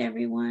time with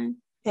everyone.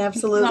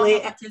 Absolutely.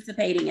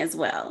 Participating as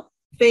well.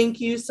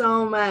 Thank you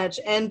so much.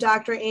 And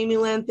Dr. Amy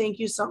Lynn, thank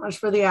you so much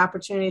for the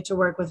opportunity to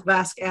work with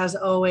VESC as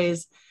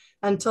always.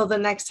 Until the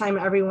next time,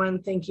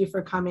 everyone, thank you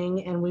for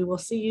coming, and we will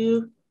see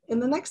you in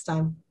the next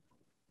time.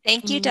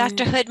 Thank you,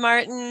 Dr. Hood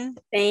Martin.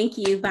 Thank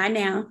you. Bye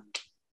now.